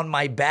laying on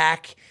my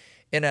back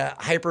in a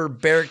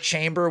hyperbaric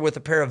chamber with a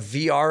pair of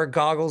VR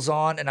goggles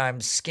on and I'm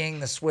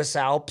skiing the Swiss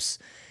Alps,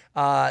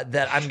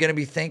 that I'm going to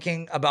be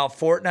thinking about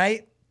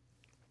Fortnite.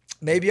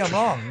 Maybe I'm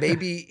wrong.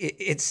 Maybe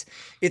it's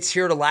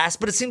here to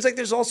last. But it seems like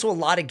there's also a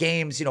lot of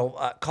games.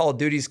 Call of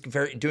Duty's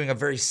doing a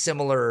very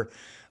similar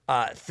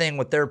thing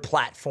with their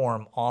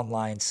platform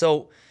online.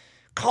 So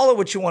call it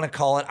what you want to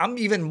call it. I'm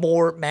even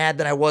more mad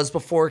than I was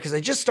before because I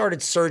just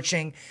started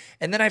searching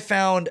and then I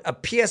found a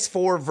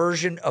PS4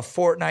 version of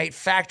Fortnite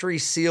factory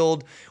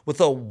sealed with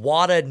a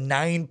WADA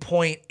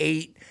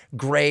 9.8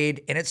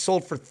 grade and it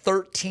sold for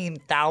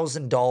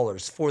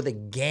 $13,000 for the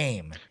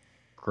game.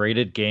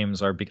 Graded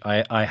games are,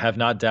 I have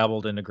not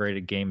dabbled into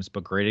graded games,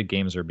 but graded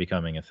games are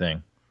becoming a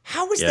thing.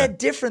 How is that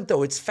different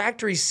though? It's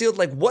factory sealed.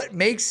 Like what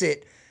makes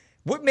it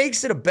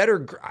a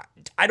better,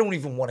 I don't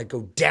even want to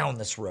go down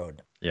this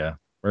road. Yeah.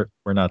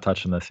 We're not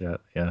touching this yet.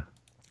 Yeah.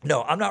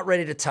 No, I'm not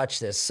ready to touch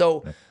this.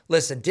 So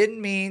listen,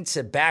 didn't mean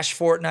to bash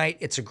Fortnite.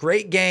 It's a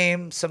great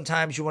game.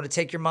 Sometimes you want to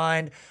take your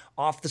mind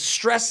off the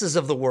stresses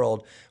of the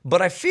world.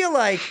 But I feel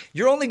like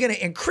you're only going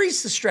to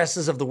increase the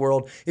stresses of the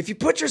world if you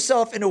put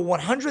yourself in a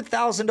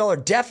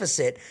 $100,000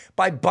 deficit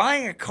by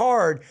buying a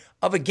card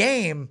of a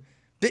game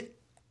that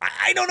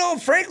I don't know,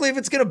 frankly, if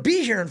it's going to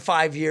be here in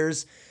 5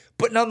 years.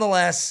 But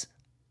nonetheless,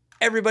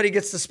 everybody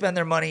gets to spend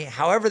their money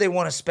however they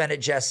want to spend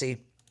it, Jesse.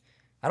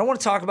 I don't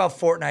want to talk about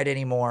Fortnite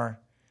anymore.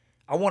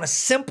 I want a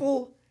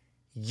simple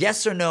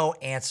yes or no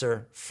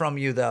answer from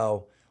you,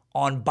 though,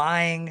 on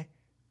buying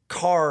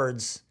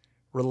cards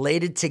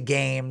related to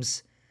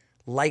games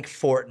like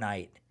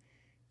Fortnite.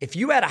 If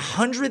you had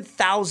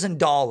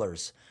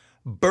 $100,000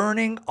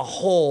 burning a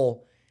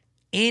hole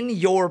in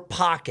your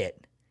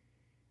pocket,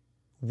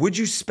 would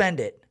you spend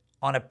it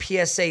on a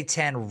PSA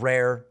 10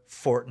 rare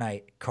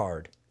Fortnite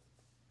card?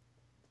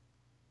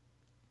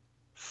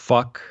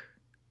 Fuck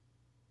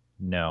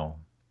no.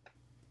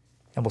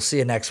 And we'll see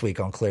you next week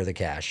on Clear the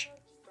Cash.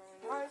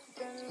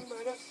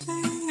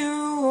 You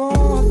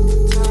all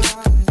the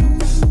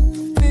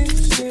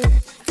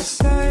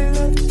time.